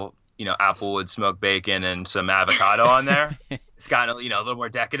little, Applewood smoked bacon and some avocado on there. It's gotten a little more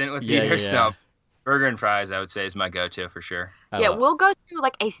decadent with the years. Yeah. No, burger and fries, I would say, is my go-to for sure. We'll go to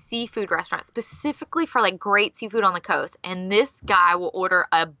like a seafood restaurant specifically for like great seafood on the coast, and this guy will order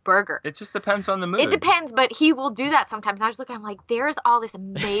a burger. It just depends on the mood. It depends, but he will do that sometimes. And I just look at him like, there's all this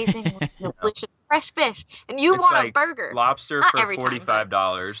amazing, delicious fresh fish, and you want like a burger. Lobster Not for every time,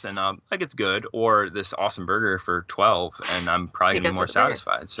 $45, and like it's good, or this awesome burger for $12, and I'm probably gonna be more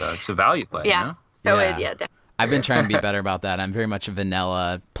satisfied. So it's a value play. Yeah. So definitely. I've been trying to be better about that. I'm very much a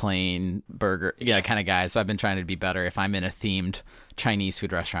vanilla, plain burger kind of guy. So I've been trying to be better. If I'm in a themed Chinese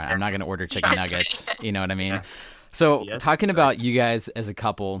food restaurant, I'm not going to order chicken nuggets. You know what I mean? Yeah. So talking about you guys as a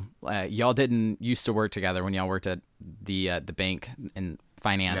couple, y'all didn't used to work together when y'all worked at the bank and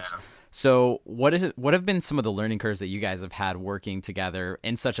finance. Yeah. So what have been some of the learning curves that you guys have had working together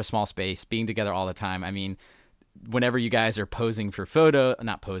in such a small space, being together all the time? I mean, whenever you guys are posing for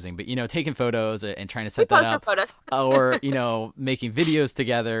not posing, but, taking photos and trying to set that up, for photos. or, making videos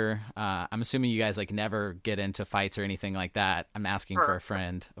together. I'm assuming you guys like never get into fights or anything like that. I'm asking for a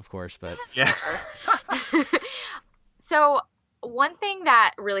friend, of course, but Yeah. So one thing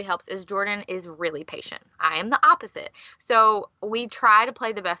that really helps is Jordan is really patient. I am the opposite. So we try to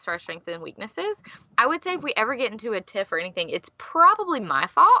play the best for our strengths and weaknesses. I would say if we ever get into a tiff or anything, it's probably my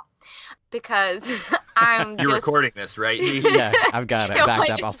fault because You're recording this, right? yeah, I've got it No, backed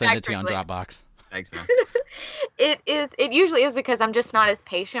like, up. I'll send it to you on exactly. Dropbox. Thanks, man. It usually is because I'm just not as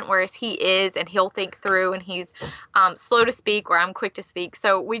patient, whereas he is, and he'll think through, and he's slow to speak, where I'm quick to speak.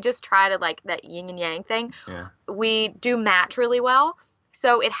 So we just try to like that yin and yang thing. Yeah. We do match really well.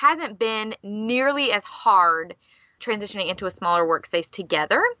 So it hasn't been nearly as hard transitioning into a smaller workspace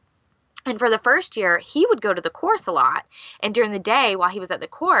together. And for the first year, he would go to the course a lot. And during the day while he was at the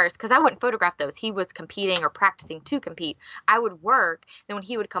course, because I wouldn't photograph those, he was competing or practicing to compete, I would work. Then when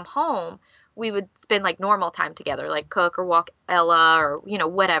he would come home, we would spend like normal time together, like cook or walk Ella or,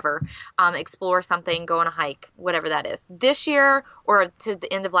 whatever, explore something, go on a hike, whatever that is. This year or to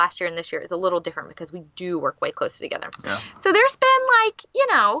the end of last year and this year is a little different because we do work way closer together. Yeah. So there's been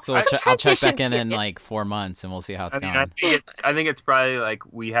like, So I'll check back in like 4 months and we'll see how it's going. I think it's probably like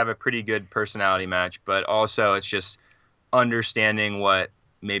we have a pretty good personality match, but also it's just understanding what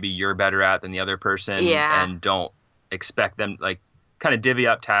maybe you're better at than the other person, and don't expect them like kind of divvy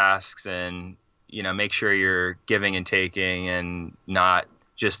up tasks and, make sure you're giving and taking and not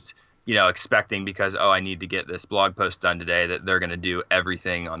just, expecting because, I need to get this blog post done today that they're going to do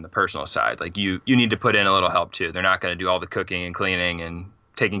everything on the personal side. Like you need to put in a little help too. They're not going to do all the cooking and cleaning and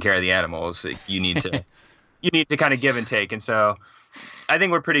taking care of the animals. You need to kind of give and take. And so I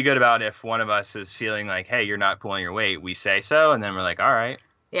think we're pretty good about if one of us is feeling like, hey, you're not pulling your weight, we say so. And then we're like, all right.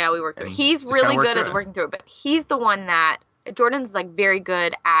 Yeah, we work through it. He's really good at working through it, but he's the one that Jordan's like very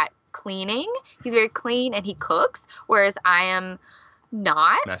good at cleaning. He's very clean and he cooks, whereas I am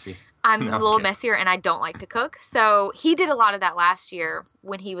not. Messy. I'm a little messier and I don't like to cook. So he did a lot of that last year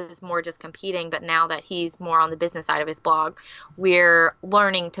when he was more just competing. But now that he's more on the business side of his blog, we're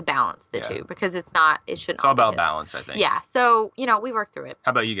learning to balance the two because it shouldn't. It's all about balance, I think. Yeah. So, we work through it.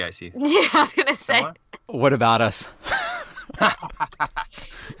 How about you guys, Heath? Yeah, I was going to say. What about us?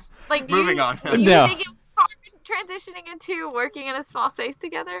 Like, moving on. Do you think it was hard transitioning into working in a small space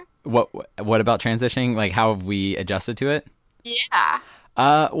together? What about transitioning? Like, how have we adjusted to it? Yeah.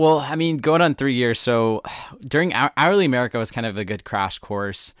 Well, I mean, going on 3 years. So during Hourly America was kind of a good crash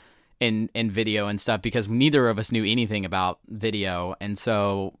course in video and stuff because neither of us knew anything about video. And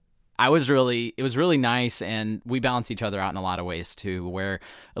so it was really nice. And we balance each other out in a lot of ways too, where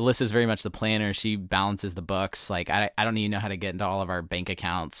Alyssa's very much the planner. She balances the books. Like I don't even know how to get into all of our bank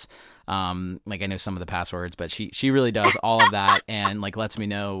accounts. Like I know some of the passwords, but she really does all of that and like lets me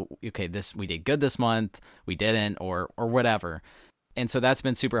know, okay, we did good this month, we didn't, or whatever. And so that's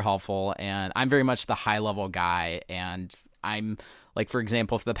been super helpful. And I'm very much the high level guy. And I'm like, for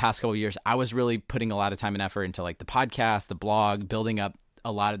example, for the past couple of years, I was really putting a lot of time and effort into like the podcast, the blog, building up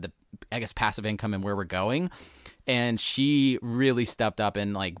a lot of the, I guess, passive income and where we're going. And she really stepped up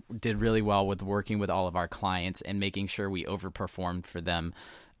and like did really well with working with all of our clients and making sure we overperformed for them.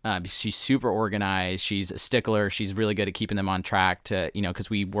 She's super organized. She's a stickler. She's really good at keeping them on track to, because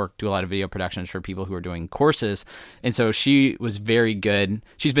we do a lot of video productions for people who are doing courses. And so she was very good.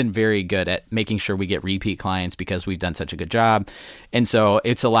 She's been very good at making sure we get repeat clients because we've done such a good job. And so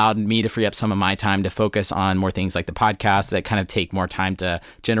it's allowed me to free up some of my time to focus on more things like the podcast that kind of take more time to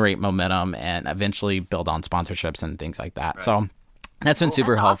generate momentum and eventually build on sponsorships and things like that. Right. So that's been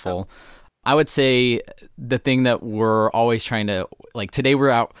super helpful. Awesome. I would say the thing that we're always trying to, like today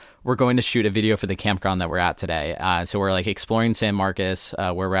we're going to shoot a video for the campground that we're at today. So we're like exploring San Marcos,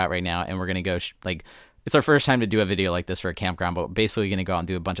 where we're at right now. And we're going to go it's our first time to do a video like this for a campground, but we're basically going to go out and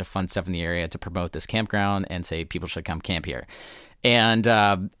do a bunch of fun stuff in the area to promote this campground and say people should come camp here. And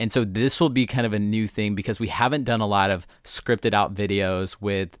so this will be kind of a new thing because we haven't done a lot of scripted out videos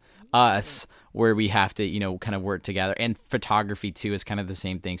with us where we have to, kind of work together. And photography too is kind of the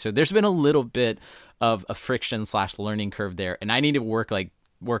same thing. So there's been a little bit of a friction / learning curve there. And I need to work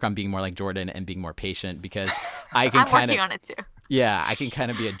on being more like Jordan and being more patient because I can I'm working on it too. Yeah, I can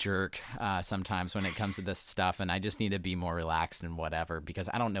kind of be a jerk sometimes when it comes to this stuff. And I just need to be more relaxed and whatever because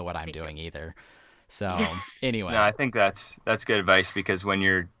I don't know what I'm doing either. So anyway. No, I think that's good advice because when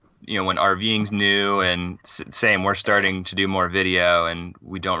you're when RVing's new, and same, we're starting to do more video, and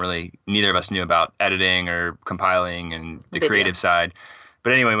neither of us knew about editing or compiling and the creative side.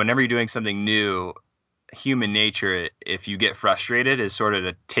 But anyway, whenever you're doing something new, human nature, if you get frustrated, is sort of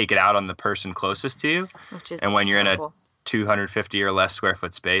to take it out on the person closest to you. And when you're in a 250 or less square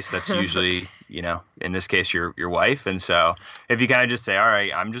foot space, that's usually, in this case, your wife. And so if you kind of just say, all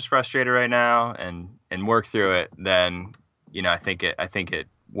right, I'm just frustrated right now, and work through it, then, I think it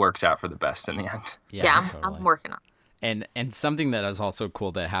works out for the best in the end. Yeah, totally. I'm working on it. And something that is also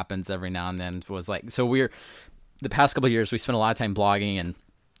cool that happens every now and then was like, so the past couple of years, we spent a lot of time blogging, and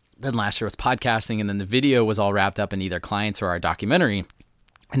then last year was podcasting, and then the video was all wrapped up in either clients or our documentary.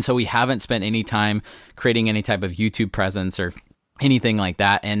 And so we haven't spent any time creating any type of YouTube presence or anything like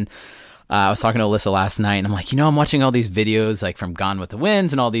that. And I was talking to Alyssa last night, and I'm like, I'm watching all these videos like from Gone with the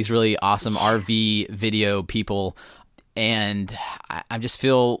Winds and all these really awesome RV video people, and I just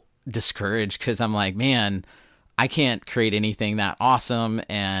feel discouraged because I'm like, man, I can't create anything that awesome,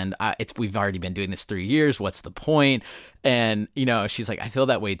 and we've already been doing this 3 years. What's the point? And she's like, I feel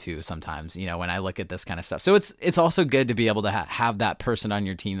that way too sometimes. When I look at this kind of stuff. So it's also good to be able to have that person on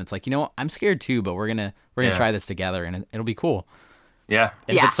your team that's like, I'm scared too, but we're gonna try this together, and it'll be cool. Yeah.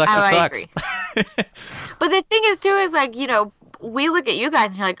 And if it sucks, it sucks. But the thing is too is like, we look at you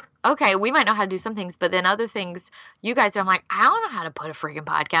guys and you're like, okay, we might know how to do some things, but then other things, you guys are, I'm like, I don't know how to put a freaking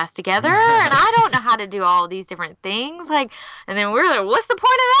podcast together, and I don't know how to do all these different things. Like, and then we're like, what's the point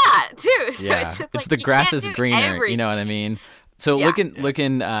of that, too? So yeah, it's the grass is greener. Everything. You know what I mean? So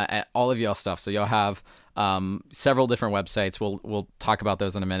looking at all of y'all stuff. So y'all have several different websites. We'll talk about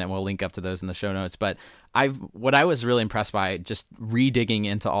those in a minute. We'll link up to those in the show notes. But what I was really impressed by, just redigging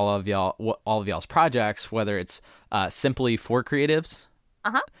into all of y'all's projects, whether it's Simply for Creatives.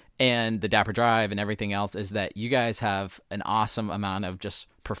 And the Dapper Drive and everything else, is that you guys have an awesome amount of just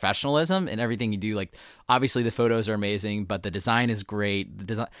professionalism in everything you do. Like, obviously the photos are amazing, but the design is great. The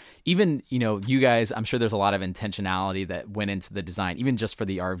design, even, you guys, I'm sure there's a lot of intentionality that went into the design, even just for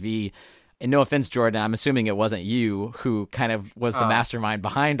the RV. And no offense, Jordan, I'm assuming it wasn't you who kind of was the mastermind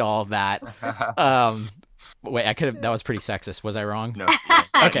behind all of that. Wait, that was pretty sexist. Was I wrong? No.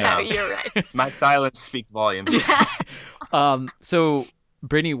 Okay. No, you're right. My silence speaks volumes. So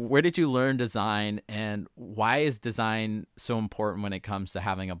Brittany, where did you learn design, and why is design so important when it comes to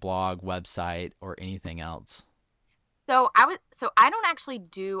having a blog, website, or anything else? So I don't actually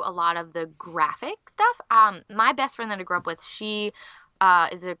do a lot of the graphic stuff. My best friend that I grew up with, she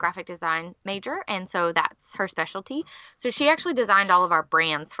is a graphic design major, and so that's her specialty. So she actually designed all of our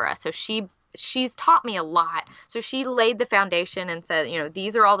brands for us. So she's taught me a lot. So she laid the foundation and said,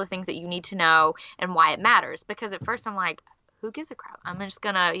 these are all the things that you need to know and why it matters. Because at first I'm like, who gives a crap? I'm just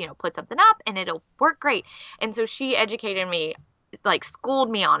gonna, put something up and it'll work great. And so she educated me, like schooled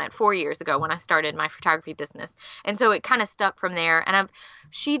me on it 4 years ago when I started my photography business. And so it kind of stuck from there. And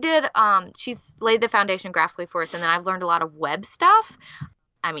she's laid the foundation graphically for us. And then I've learned a lot of web stuff.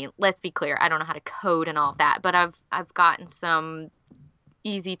 I mean, let's be clear, I don't know how to code and all of that, but I've gotten some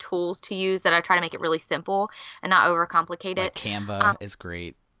easy tools to use that I try to make it really simple and not overcomplicate it. Canva is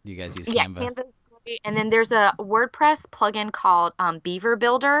great. You guys use Canva? Yeah, Canva's great. And then there's a WordPress plugin called Beaver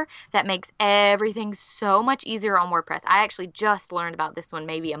Builder that makes everything so much easier on WordPress. I actually just learned about this one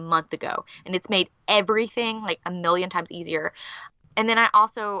maybe a month ago, and it's made everything like a million times easier. And then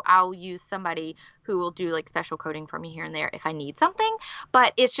I'll use somebody who will do like special coding for me here and there if I need something.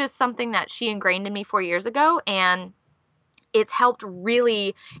 But it's just something that she ingrained in me 4 years ago, and it's helped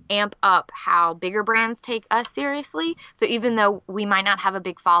really amp up how bigger brands take us seriously. So even though we might not have a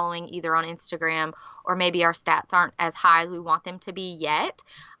big following either on Instagram, or maybe our stats aren't as high as we want them to be yet,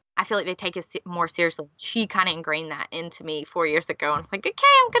 I feel like they take us more seriously. She kind of ingrained that into me 4 years ago. And I'm like, okay,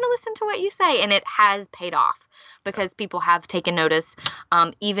 I'm going to listen to what you say. And it has paid off because people have taken notice,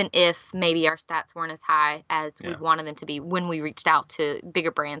 even if maybe our stats weren't as high as we wanted them to be when we reached out to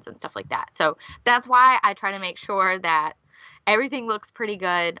bigger brands and stuff like that. So that's why I try to make sure that everything looks pretty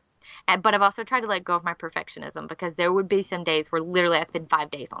good. But I've also tried to let go of my perfectionism, because there would be some days where literally I'd spend 5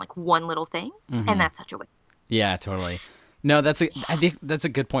 days on like one little thing. And that's such a waste. Yeah, totally. No, I think that's a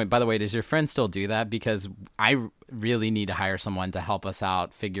good point. By the way, does your friend still do that? Because I really need to hire someone to help us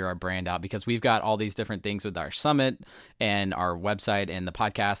out, figure our brand out, because we've got all these different things with our summit and our website and the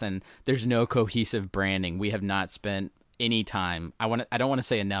podcast, and there's no cohesive branding. We have not spent any time. I don't want to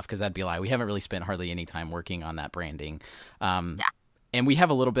say enough, because that'd be a lie. We haven't really spent hardly any time working on that branding. And we have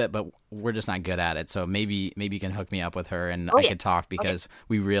a little bit, but we're just not good at it. So maybe you can hook me up with her, and I could talk, because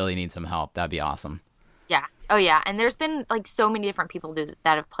we really need some help. That'd be awesome. Yeah. Oh, yeah. And there's been like so many different people that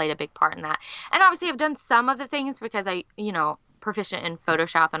have played a big part in that. And obviously I've done some of the things because proficient in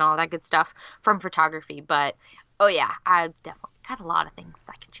Photoshop and all that good stuff from photography. But, oh yeah, I've definitely got a lot of things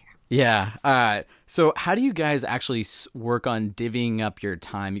I can share. Yeah. So how do you guys actually work on divvying up your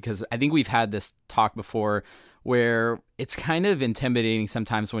time? Because I think we've had this talk before where it's kind of intimidating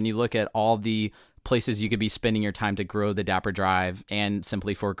sometimes when you look at all the places you could be spending your time to grow the Dapper Drive and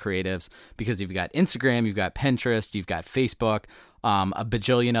Simply for Creatives, because you've got Instagram, you've got Pinterest, you've got Facebook, a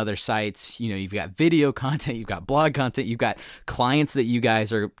bajillion other sites, you've got video content, you've got blog content, you've got clients that you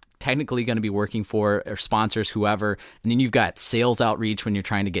guys are technically going to be working for, or sponsors, whoever. And then you've got sales outreach when you're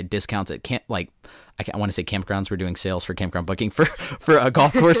trying to get discounts at I want to say campgrounds. We're doing sales for campground booking for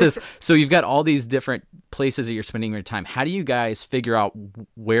golf courses. So you've got all these different places that you're spending your time. How do you guys figure out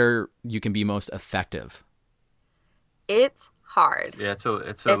where you can be most effective? It's hard. Yeah, it's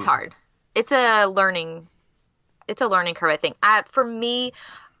hard. It's a learning curve, I think. For me,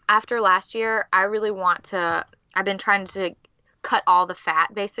 after last year, I've been trying to cut all the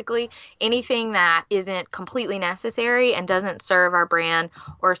fat, basically. Anything that isn't completely necessary and doesn't serve our brand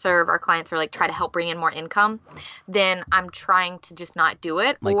or serve our clients or like try to help bring in more income, then I'm trying to just not do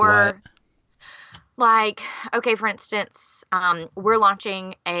it. Like what? Like, okay, for instance, we're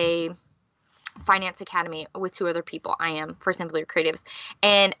launching a finance academy with 2 other people. I am for Simply Creatives.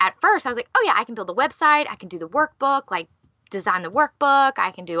 And at first I was like, oh yeah, I can build a website. I can do the workbook, like design the workbook.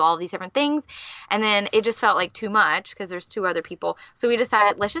 I can do all these different things. And then it just felt like too much because there's 2 other people. So we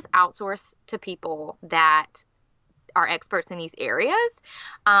decided, let's just outsource to people that are experts in these areas.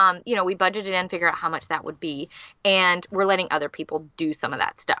 We budgeted in, figure out how much that would be. And we're letting other people do some of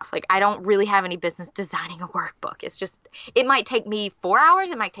that stuff. Like, I don't really have any business designing a workbook. It's just, it might take me 4 hours.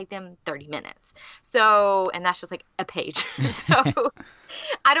 It might take them 30 minutes. So, and that's just like a page. So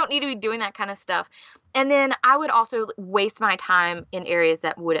I don't need to be doing that kind of stuff. And then I would also waste my time in areas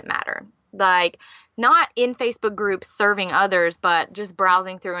that wouldn't matter. Like, not in Facebook groups serving others, but just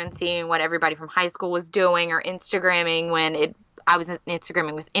browsing through and seeing what everybody from high school was doing, or Instagramming when I wasn't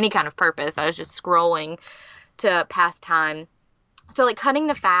Instagramming with any kind of purpose. I was just scrolling to pass time. So like cutting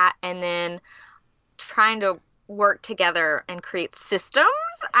the fat and then trying to work together and create systems.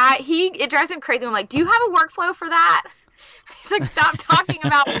 It drives him crazy. I'm like, do you have a workflow for that? He's like, stop talking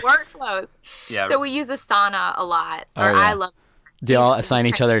about workflows. Yeah. So we use Asana a lot. I love. Do y'all assign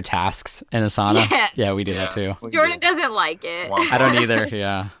each other tasks in Asana? Yes. Yeah, we do that too. Jordan doesn't like it. I don't either.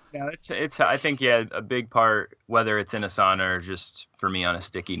 Yeah. Yeah, it's. I think a big part, whether it's in Asana or just for me on a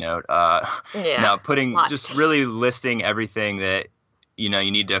sticky note. Now just really listing everything that you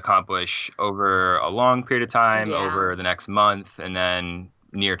need to accomplish over a long period of time, over the next month, and then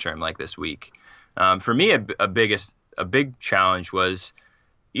near term, like this week. For me, a big challenge was,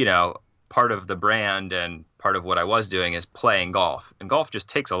 part of the brand and part of what I was doing is playing golf. And golf just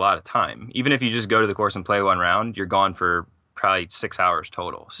takes a lot of time. Even if you just go to the course and play one round, you're gone for probably 6 hours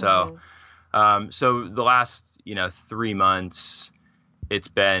total. So, so the last, 3 months, it's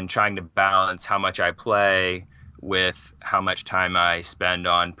been trying to balance how much I play with how much time I spend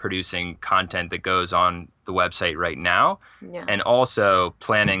on producing content that goes on the website right now. Yeah. And also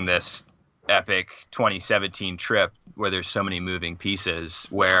planning this epic 2017 trip where there's so many moving pieces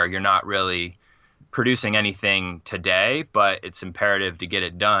where you're not really producing anything today, but it's imperative to get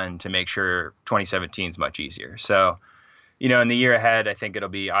it done to make sure 2017 is much easier. So, in the year ahead, I think it'll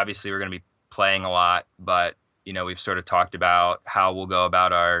be, obviously we're going to be playing a lot, but, we've sort of talked about how we'll go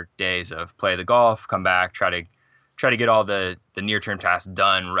about our days of play the golf, come back, try to get all the near-term tasks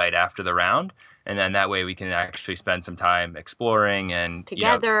done right after the round. And then that way we can actually spend some time exploring and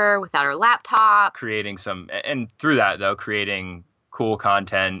together without our laptop, creating and through that though, creating cool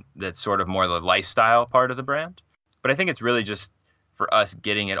content that's sort of more the lifestyle part of the brand. But I think it's really just for us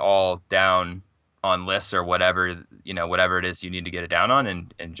getting it all down on lists or whatever, whatever it is you need to get it down on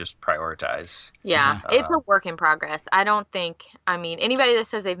and just prioritize. Yeah, it's a work in progress. I don't think, anybody that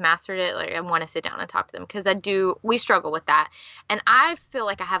says they've mastered it, like, I want to sit down and talk to them because we struggle with that. And I feel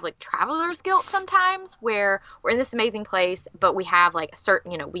like I have like traveler's guilt sometimes where we're in this amazing place, but we have like a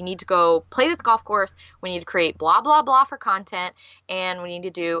certain, we need to go play this golf course. We need to create blah, blah, blah for content, and we need to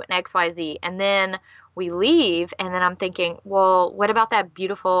do an XYZ. And then we leave, and then I'm thinking, well, what about that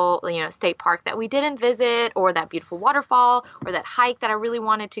beautiful, state park that we didn't visit, or that beautiful waterfall, or that hike that I really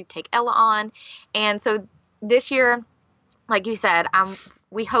wanted to take Ella on? And so this year, like you said,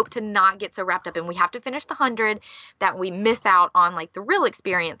 we hope to not get so wrapped up, and we have to finish the 100 that we miss out on like the real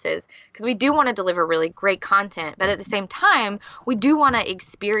experiences, because we do want to deliver really great content, but at the same time, we do want to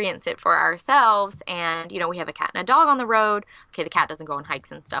experience it for ourselves. And, we have a cat and a dog on the road. Okay, the cat doesn't go on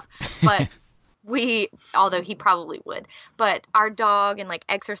hikes and stuff, but although he probably would, but our dog and like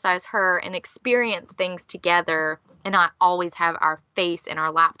exercise her and experience things together and not always have our face in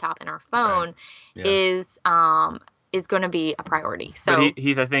our laptop and our phone is going to be a priority. So but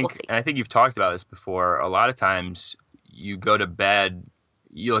Heath, I think, and I think you've talked about this before, a lot of times you go to bed,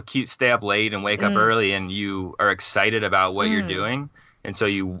 you'll stay up late and wake up early, and you are excited about what you're doing. And so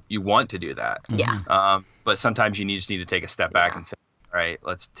you want to do that. Yeah. But sometimes you just need to take a step back and say, all right,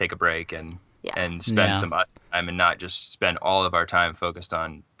 let's take a break and spend some us time and not just spend all of our time focused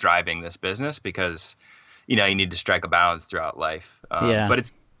on driving this business, because, you need to strike a balance throughout life. But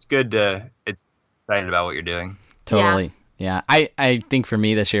it's good it's excited about what you're doing. Totally. Yeah. I think for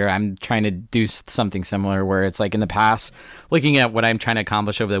me this year, I'm trying to do something similar where it's like in the past, looking at what I'm trying to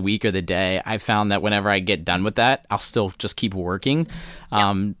accomplish over the week or the day, I found that whenever I get done with that, I'll still just keep working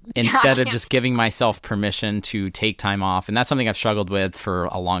instead of just giving myself permission to take time off. And that's something I've struggled with for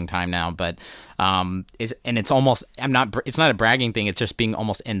a long time now. But it's almost, it's not a bragging thing. It's just being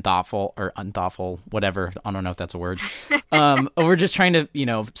almost unthoughtful, whatever. I don't know if that's a word. We're just trying to,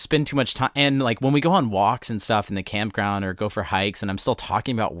 spend too much time. And like when we go on walks and stuff in the campground or go for hikes, and I'm still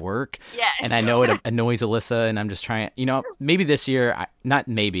talking about work. Yes. And I know it annoys Alyssa, and I'm just trying, maybe this year,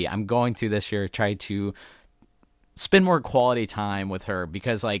 I'm going to this year try to spend more quality time with her,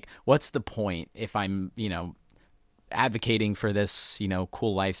 because like, what's the point if I'm, advocating for this,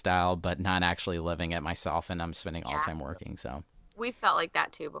 cool lifestyle, but not actually living it myself, and I'm spending all the time working. So we felt like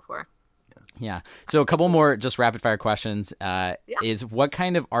that too before. Yeah. So a couple more just rapid fire questions. Is what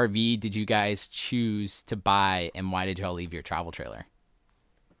kind of RV did you guys choose to buy, and why did y'all leave your travel trailer?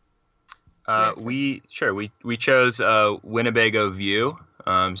 We chose Winnebago View.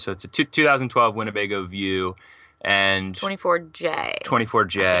 So it's a 2012 Winnebago View and 24J.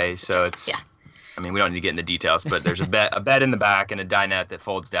 24J. So it's I mean, we don't need to get into details, but there's a bed in the back and a dinette that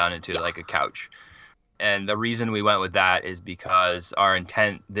folds down into like a couch. And the reason we went with that is because our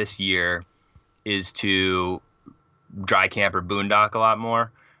intent this year is to dry camp or boondock a lot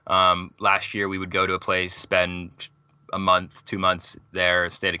more. Last year we would go to a place, spend a month, 2 months there,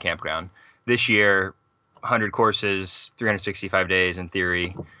 stay at a campground. This year, 100 courses, 365 days in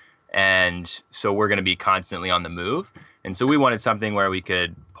theory. And so we're going to be constantly on the move. And so we wanted something where we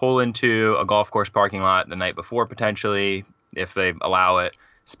could pull into a golf course parking lot the night before, potentially, if they allow it,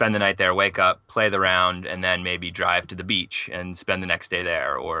 spend the night there, wake up, play the round, and then maybe drive to the beach and spend the next day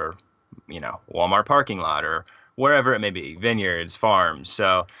there, or, Walmart parking lot, or wherever it may be, vineyards, farms.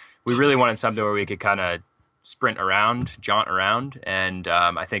 So we really wanted something where we could kind of sprint around, jaunt around. And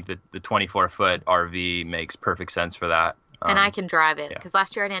I think that the 24-foot RV makes perfect sense for that. And I can drive it, because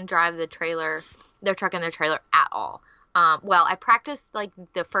last year I didn't drive their truck and their trailer at all. Well, I practiced like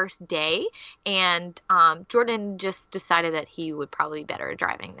the first day, and Jordan just decided that he would probably be better at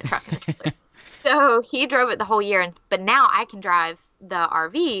driving the truck and the trailer. So he drove it the whole year, but now I can drive the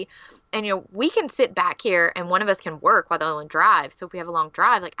RV, and we can sit back here and one of us can work while the other one drives. So if we have a long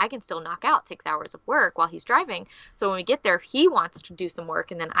drive, like I can still knock out 6 hours of work while he's driving. So when we get there, he wants to do some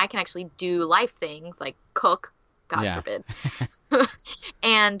work, and then I can actually do life things like cook. God forbid.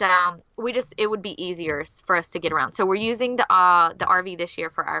 And it would be easier for us to get around. So we're using the RV this year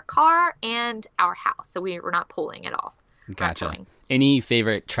for our car and our house. So we're not pulling at all. Gotcha. Any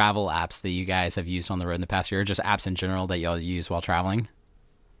favorite travel apps that you guys have used on the road in the past year, or just apps in general that y'all use while traveling?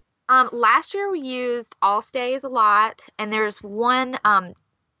 Last year we used Allstays a lot, and there's one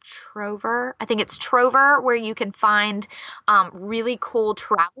Trover. I think it's Trover, where you can find really cool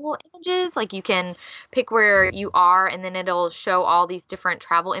travel images. Like you can pick where you are, and then it'll show all these different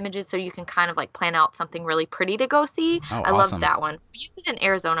travel images, so you can kind of like plan out something really pretty to go see. Oh, I awesome. love that one. We used it in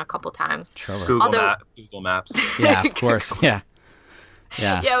Arizona a couple times. Trover. Google Maps. Yeah, of course. Yeah.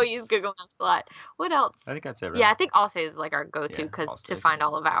 Yeah, we use Google Maps a lot. What else? I think that's it. Right? Yeah, I think Allstays is like our go-to, because to find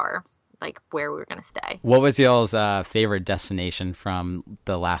all of our like where we were going to stay. What was y'all's favorite destination from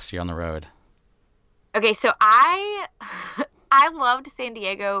the last year on the road? Okay, so I loved San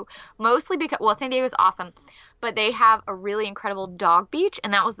Diego, mostly because, San Diego's awesome, but they have a really incredible dog beach,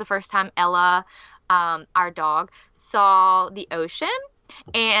 and that was the first time Ella, our dog, saw the ocean,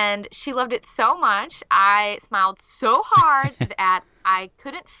 and she loved it so much. I smiled so hard that I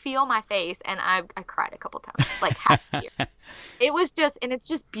couldn't feel my face, and I cried a couple times, like half the year. It was just, and it's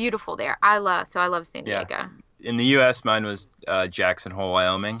just beautiful there. I love San Diego. Yeah. In the U.S., mine was Jackson Hole,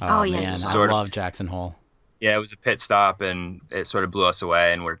 Wyoming. Oh yeah, man, I love Jackson Hole. Yeah, it was a pit stop, and it sort of blew us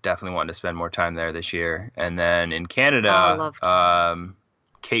away, and we're definitely wanting to spend more time there this year. And then in Canada,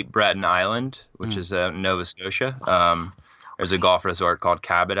 Cape Breton Island, which is Nova Scotia. There's a golf resort called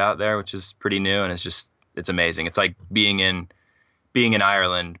Cabot out there, which is pretty new, and it's amazing. It's like being in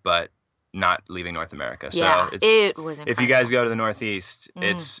Ireland, but not leaving North America. Yeah, so it was incredible. if you guys go to the Northeast,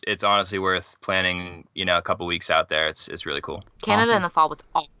 Mm. it's honestly worth planning, a couple weeks out there. It's really cool. Canada Awesome. in the fall was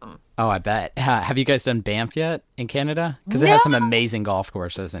awesome. Oh, I bet. Have you guys done Banff yet in Canada? Because it has some amazing golf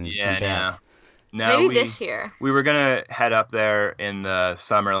courses in Banff. No, Maybe this year. We were gonna head up there in the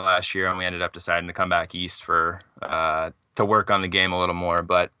summer last year, and we ended up deciding to come back east for to work on the game a little more.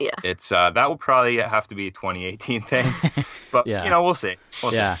 But Yeah. it's that will probably have to be a 2018 thing. But Yeah. we'll see.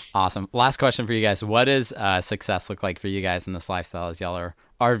 We'll see. Awesome. Last question for you guys: what does success look like for you guys in this lifestyle as y'all are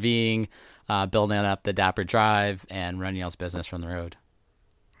RVing, building up the Dapper Drive, and running y'all's business from the road?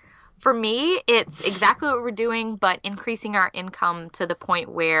 For me, it's exactly what we're doing, but increasing our income to the point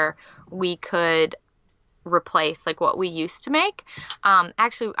where we could replace like what we used to make.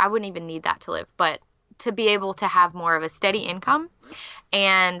 Actually, I wouldn't even need that to live, but to be able to have more of a steady income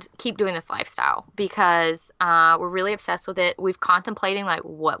and keep doing this lifestyle because we're really obsessed with it. We've contemplating like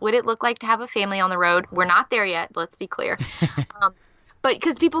what would it look like to have a family on the road. We're not there yet, let's be clear. But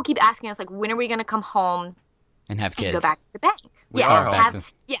because people keep asking us like, when are we going to come home and have kids? And go back to the bank? We are home.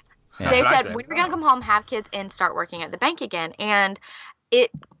 Yeah. Yeah. They That's what I said, when are we going to come home, have kids, and start working at the bank again? And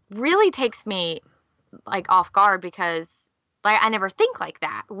it really takes me like off guard because like I never think like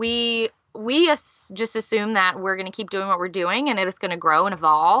that. We just assume that we're going to keep doing what we're doing and it is going to grow and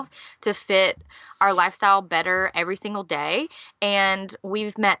evolve to fit our lifestyle better every single day. And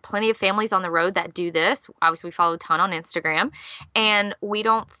we've met plenty of families on the road that do this. Obviously, we follow a ton on Instagram, and we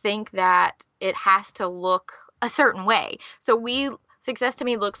don't think that it has to look a certain way. So success to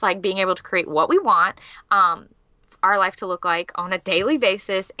me looks like being able to create what we want, our life to look like on a daily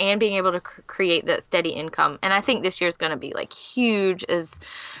basis, and being able to create that steady income. And I think this year is going to be like huge as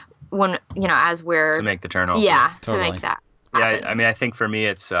when, as we're To make the turn over. yeah, Totally. to make that happen. Yeah, I mean, I think for me,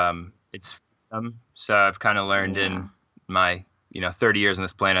 it's so I've kind of learned in my 30 years on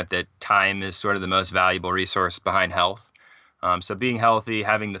this planet that time is sort of the most valuable resource behind health. So being healthy,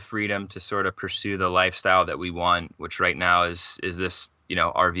 having the freedom to sort of pursue the lifestyle that we want, which right now is this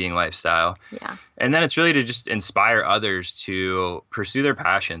RVing lifestyle. Yeah. And then it's really to just inspire others to pursue their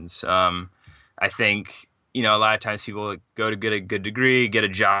passions. I think a lot of times people go to get a good degree, get a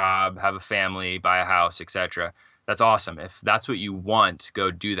job, have a family, buy a house, etc. That's awesome. If that's what you want,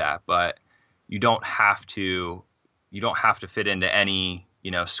 go do that. But you don't have to fit into any,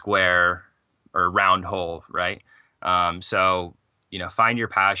 square or round hole, right? So, find your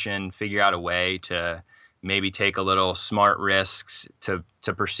passion, figure out a way to maybe take a little smart risks to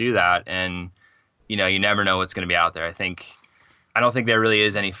pursue that. And, you never know what's going to be out there. I don't think there really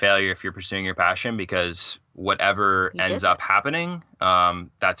is any failure if you're pursuing your passion, because whatever ends up happening,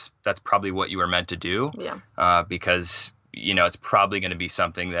 that's probably what you were meant to do. Yeah. Because, it's probably going to be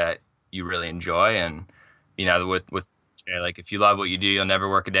something that you really enjoy. And, with like, if you love what you do, you'll never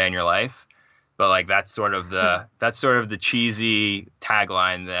work a day in your life. But like, that's sort of the cheesy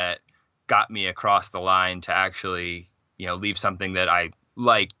tagline that got me across the line to actually, leave something that I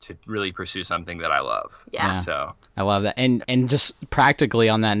like to really pursue something that I love. Yeah. So I love that. And just practically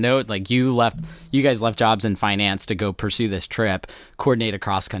on that note, like you guys left jobs in finance to go pursue this trip, coordinate a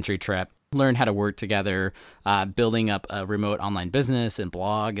cross-country trip, learn how to work together, building up a remote online business and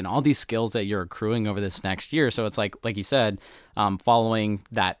blog and all these skills that you're accruing over this next year. So it's like you said, following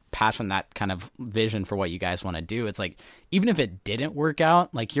that passion, that kind of vision for what you guys want to do. It's like, even if it didn't work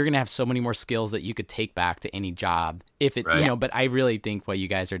out, like you're going to have so many more skills that you could take back to any job if it, Right. but I really think what you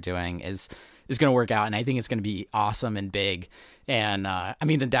guys are doing is going to work out. And I think it's going to be awesome and big. And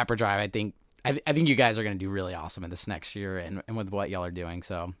the Dapper Drive, I think you guys are going to do really awesome in this next year and with what y'all are doing.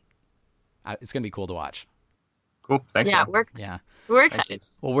 So it's going to be cool to watch. cool. Thanks. Yeah, man. we're excited.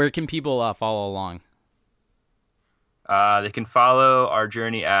 Well, where can people follow along? They can follow our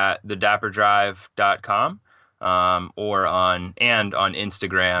journey at thedapperdrive.com. Or on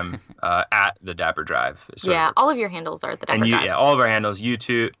Instagram at the Dapper Drive. Yeah, all of your handles are the Dapper Drive. Yeah, all of our handles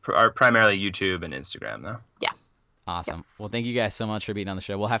are primarily YouTube and Instagram though. Yeah. Awesome. Well, thank you guys so much for being on the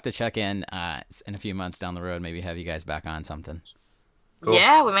show. We'll have to check in a few months down the road, maybe have you guys back on something. Cool.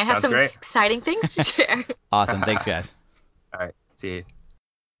 Yeah, we might have Sounds some great. exciting things to share. Awesome. Thanks, guys. All right. See you.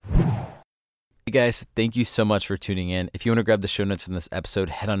 Hey guys, thank you so much for tuning in. If you want to grab the show notes from this episode,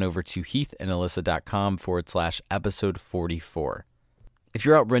 head on over to heathandalyssa.com/episode 44. If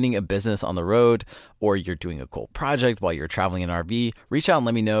you're out running a business on the road or you're doing a cool project while you're traveling in RV, reach out and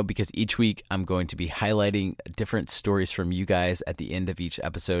let me know, because each week I'm going to be highlighting different stories from you guys at the end of each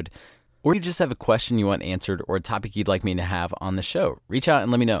episode. Or you just have a question you want answered or a topic you'd like me to have on the show, reach out and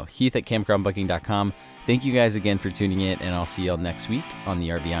let me know. Heath@campgroundbooking.com. Thank you guys again for tuning in, and I'll see y'all next week on the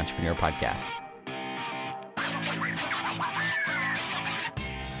RV Entrepreneur Podcast.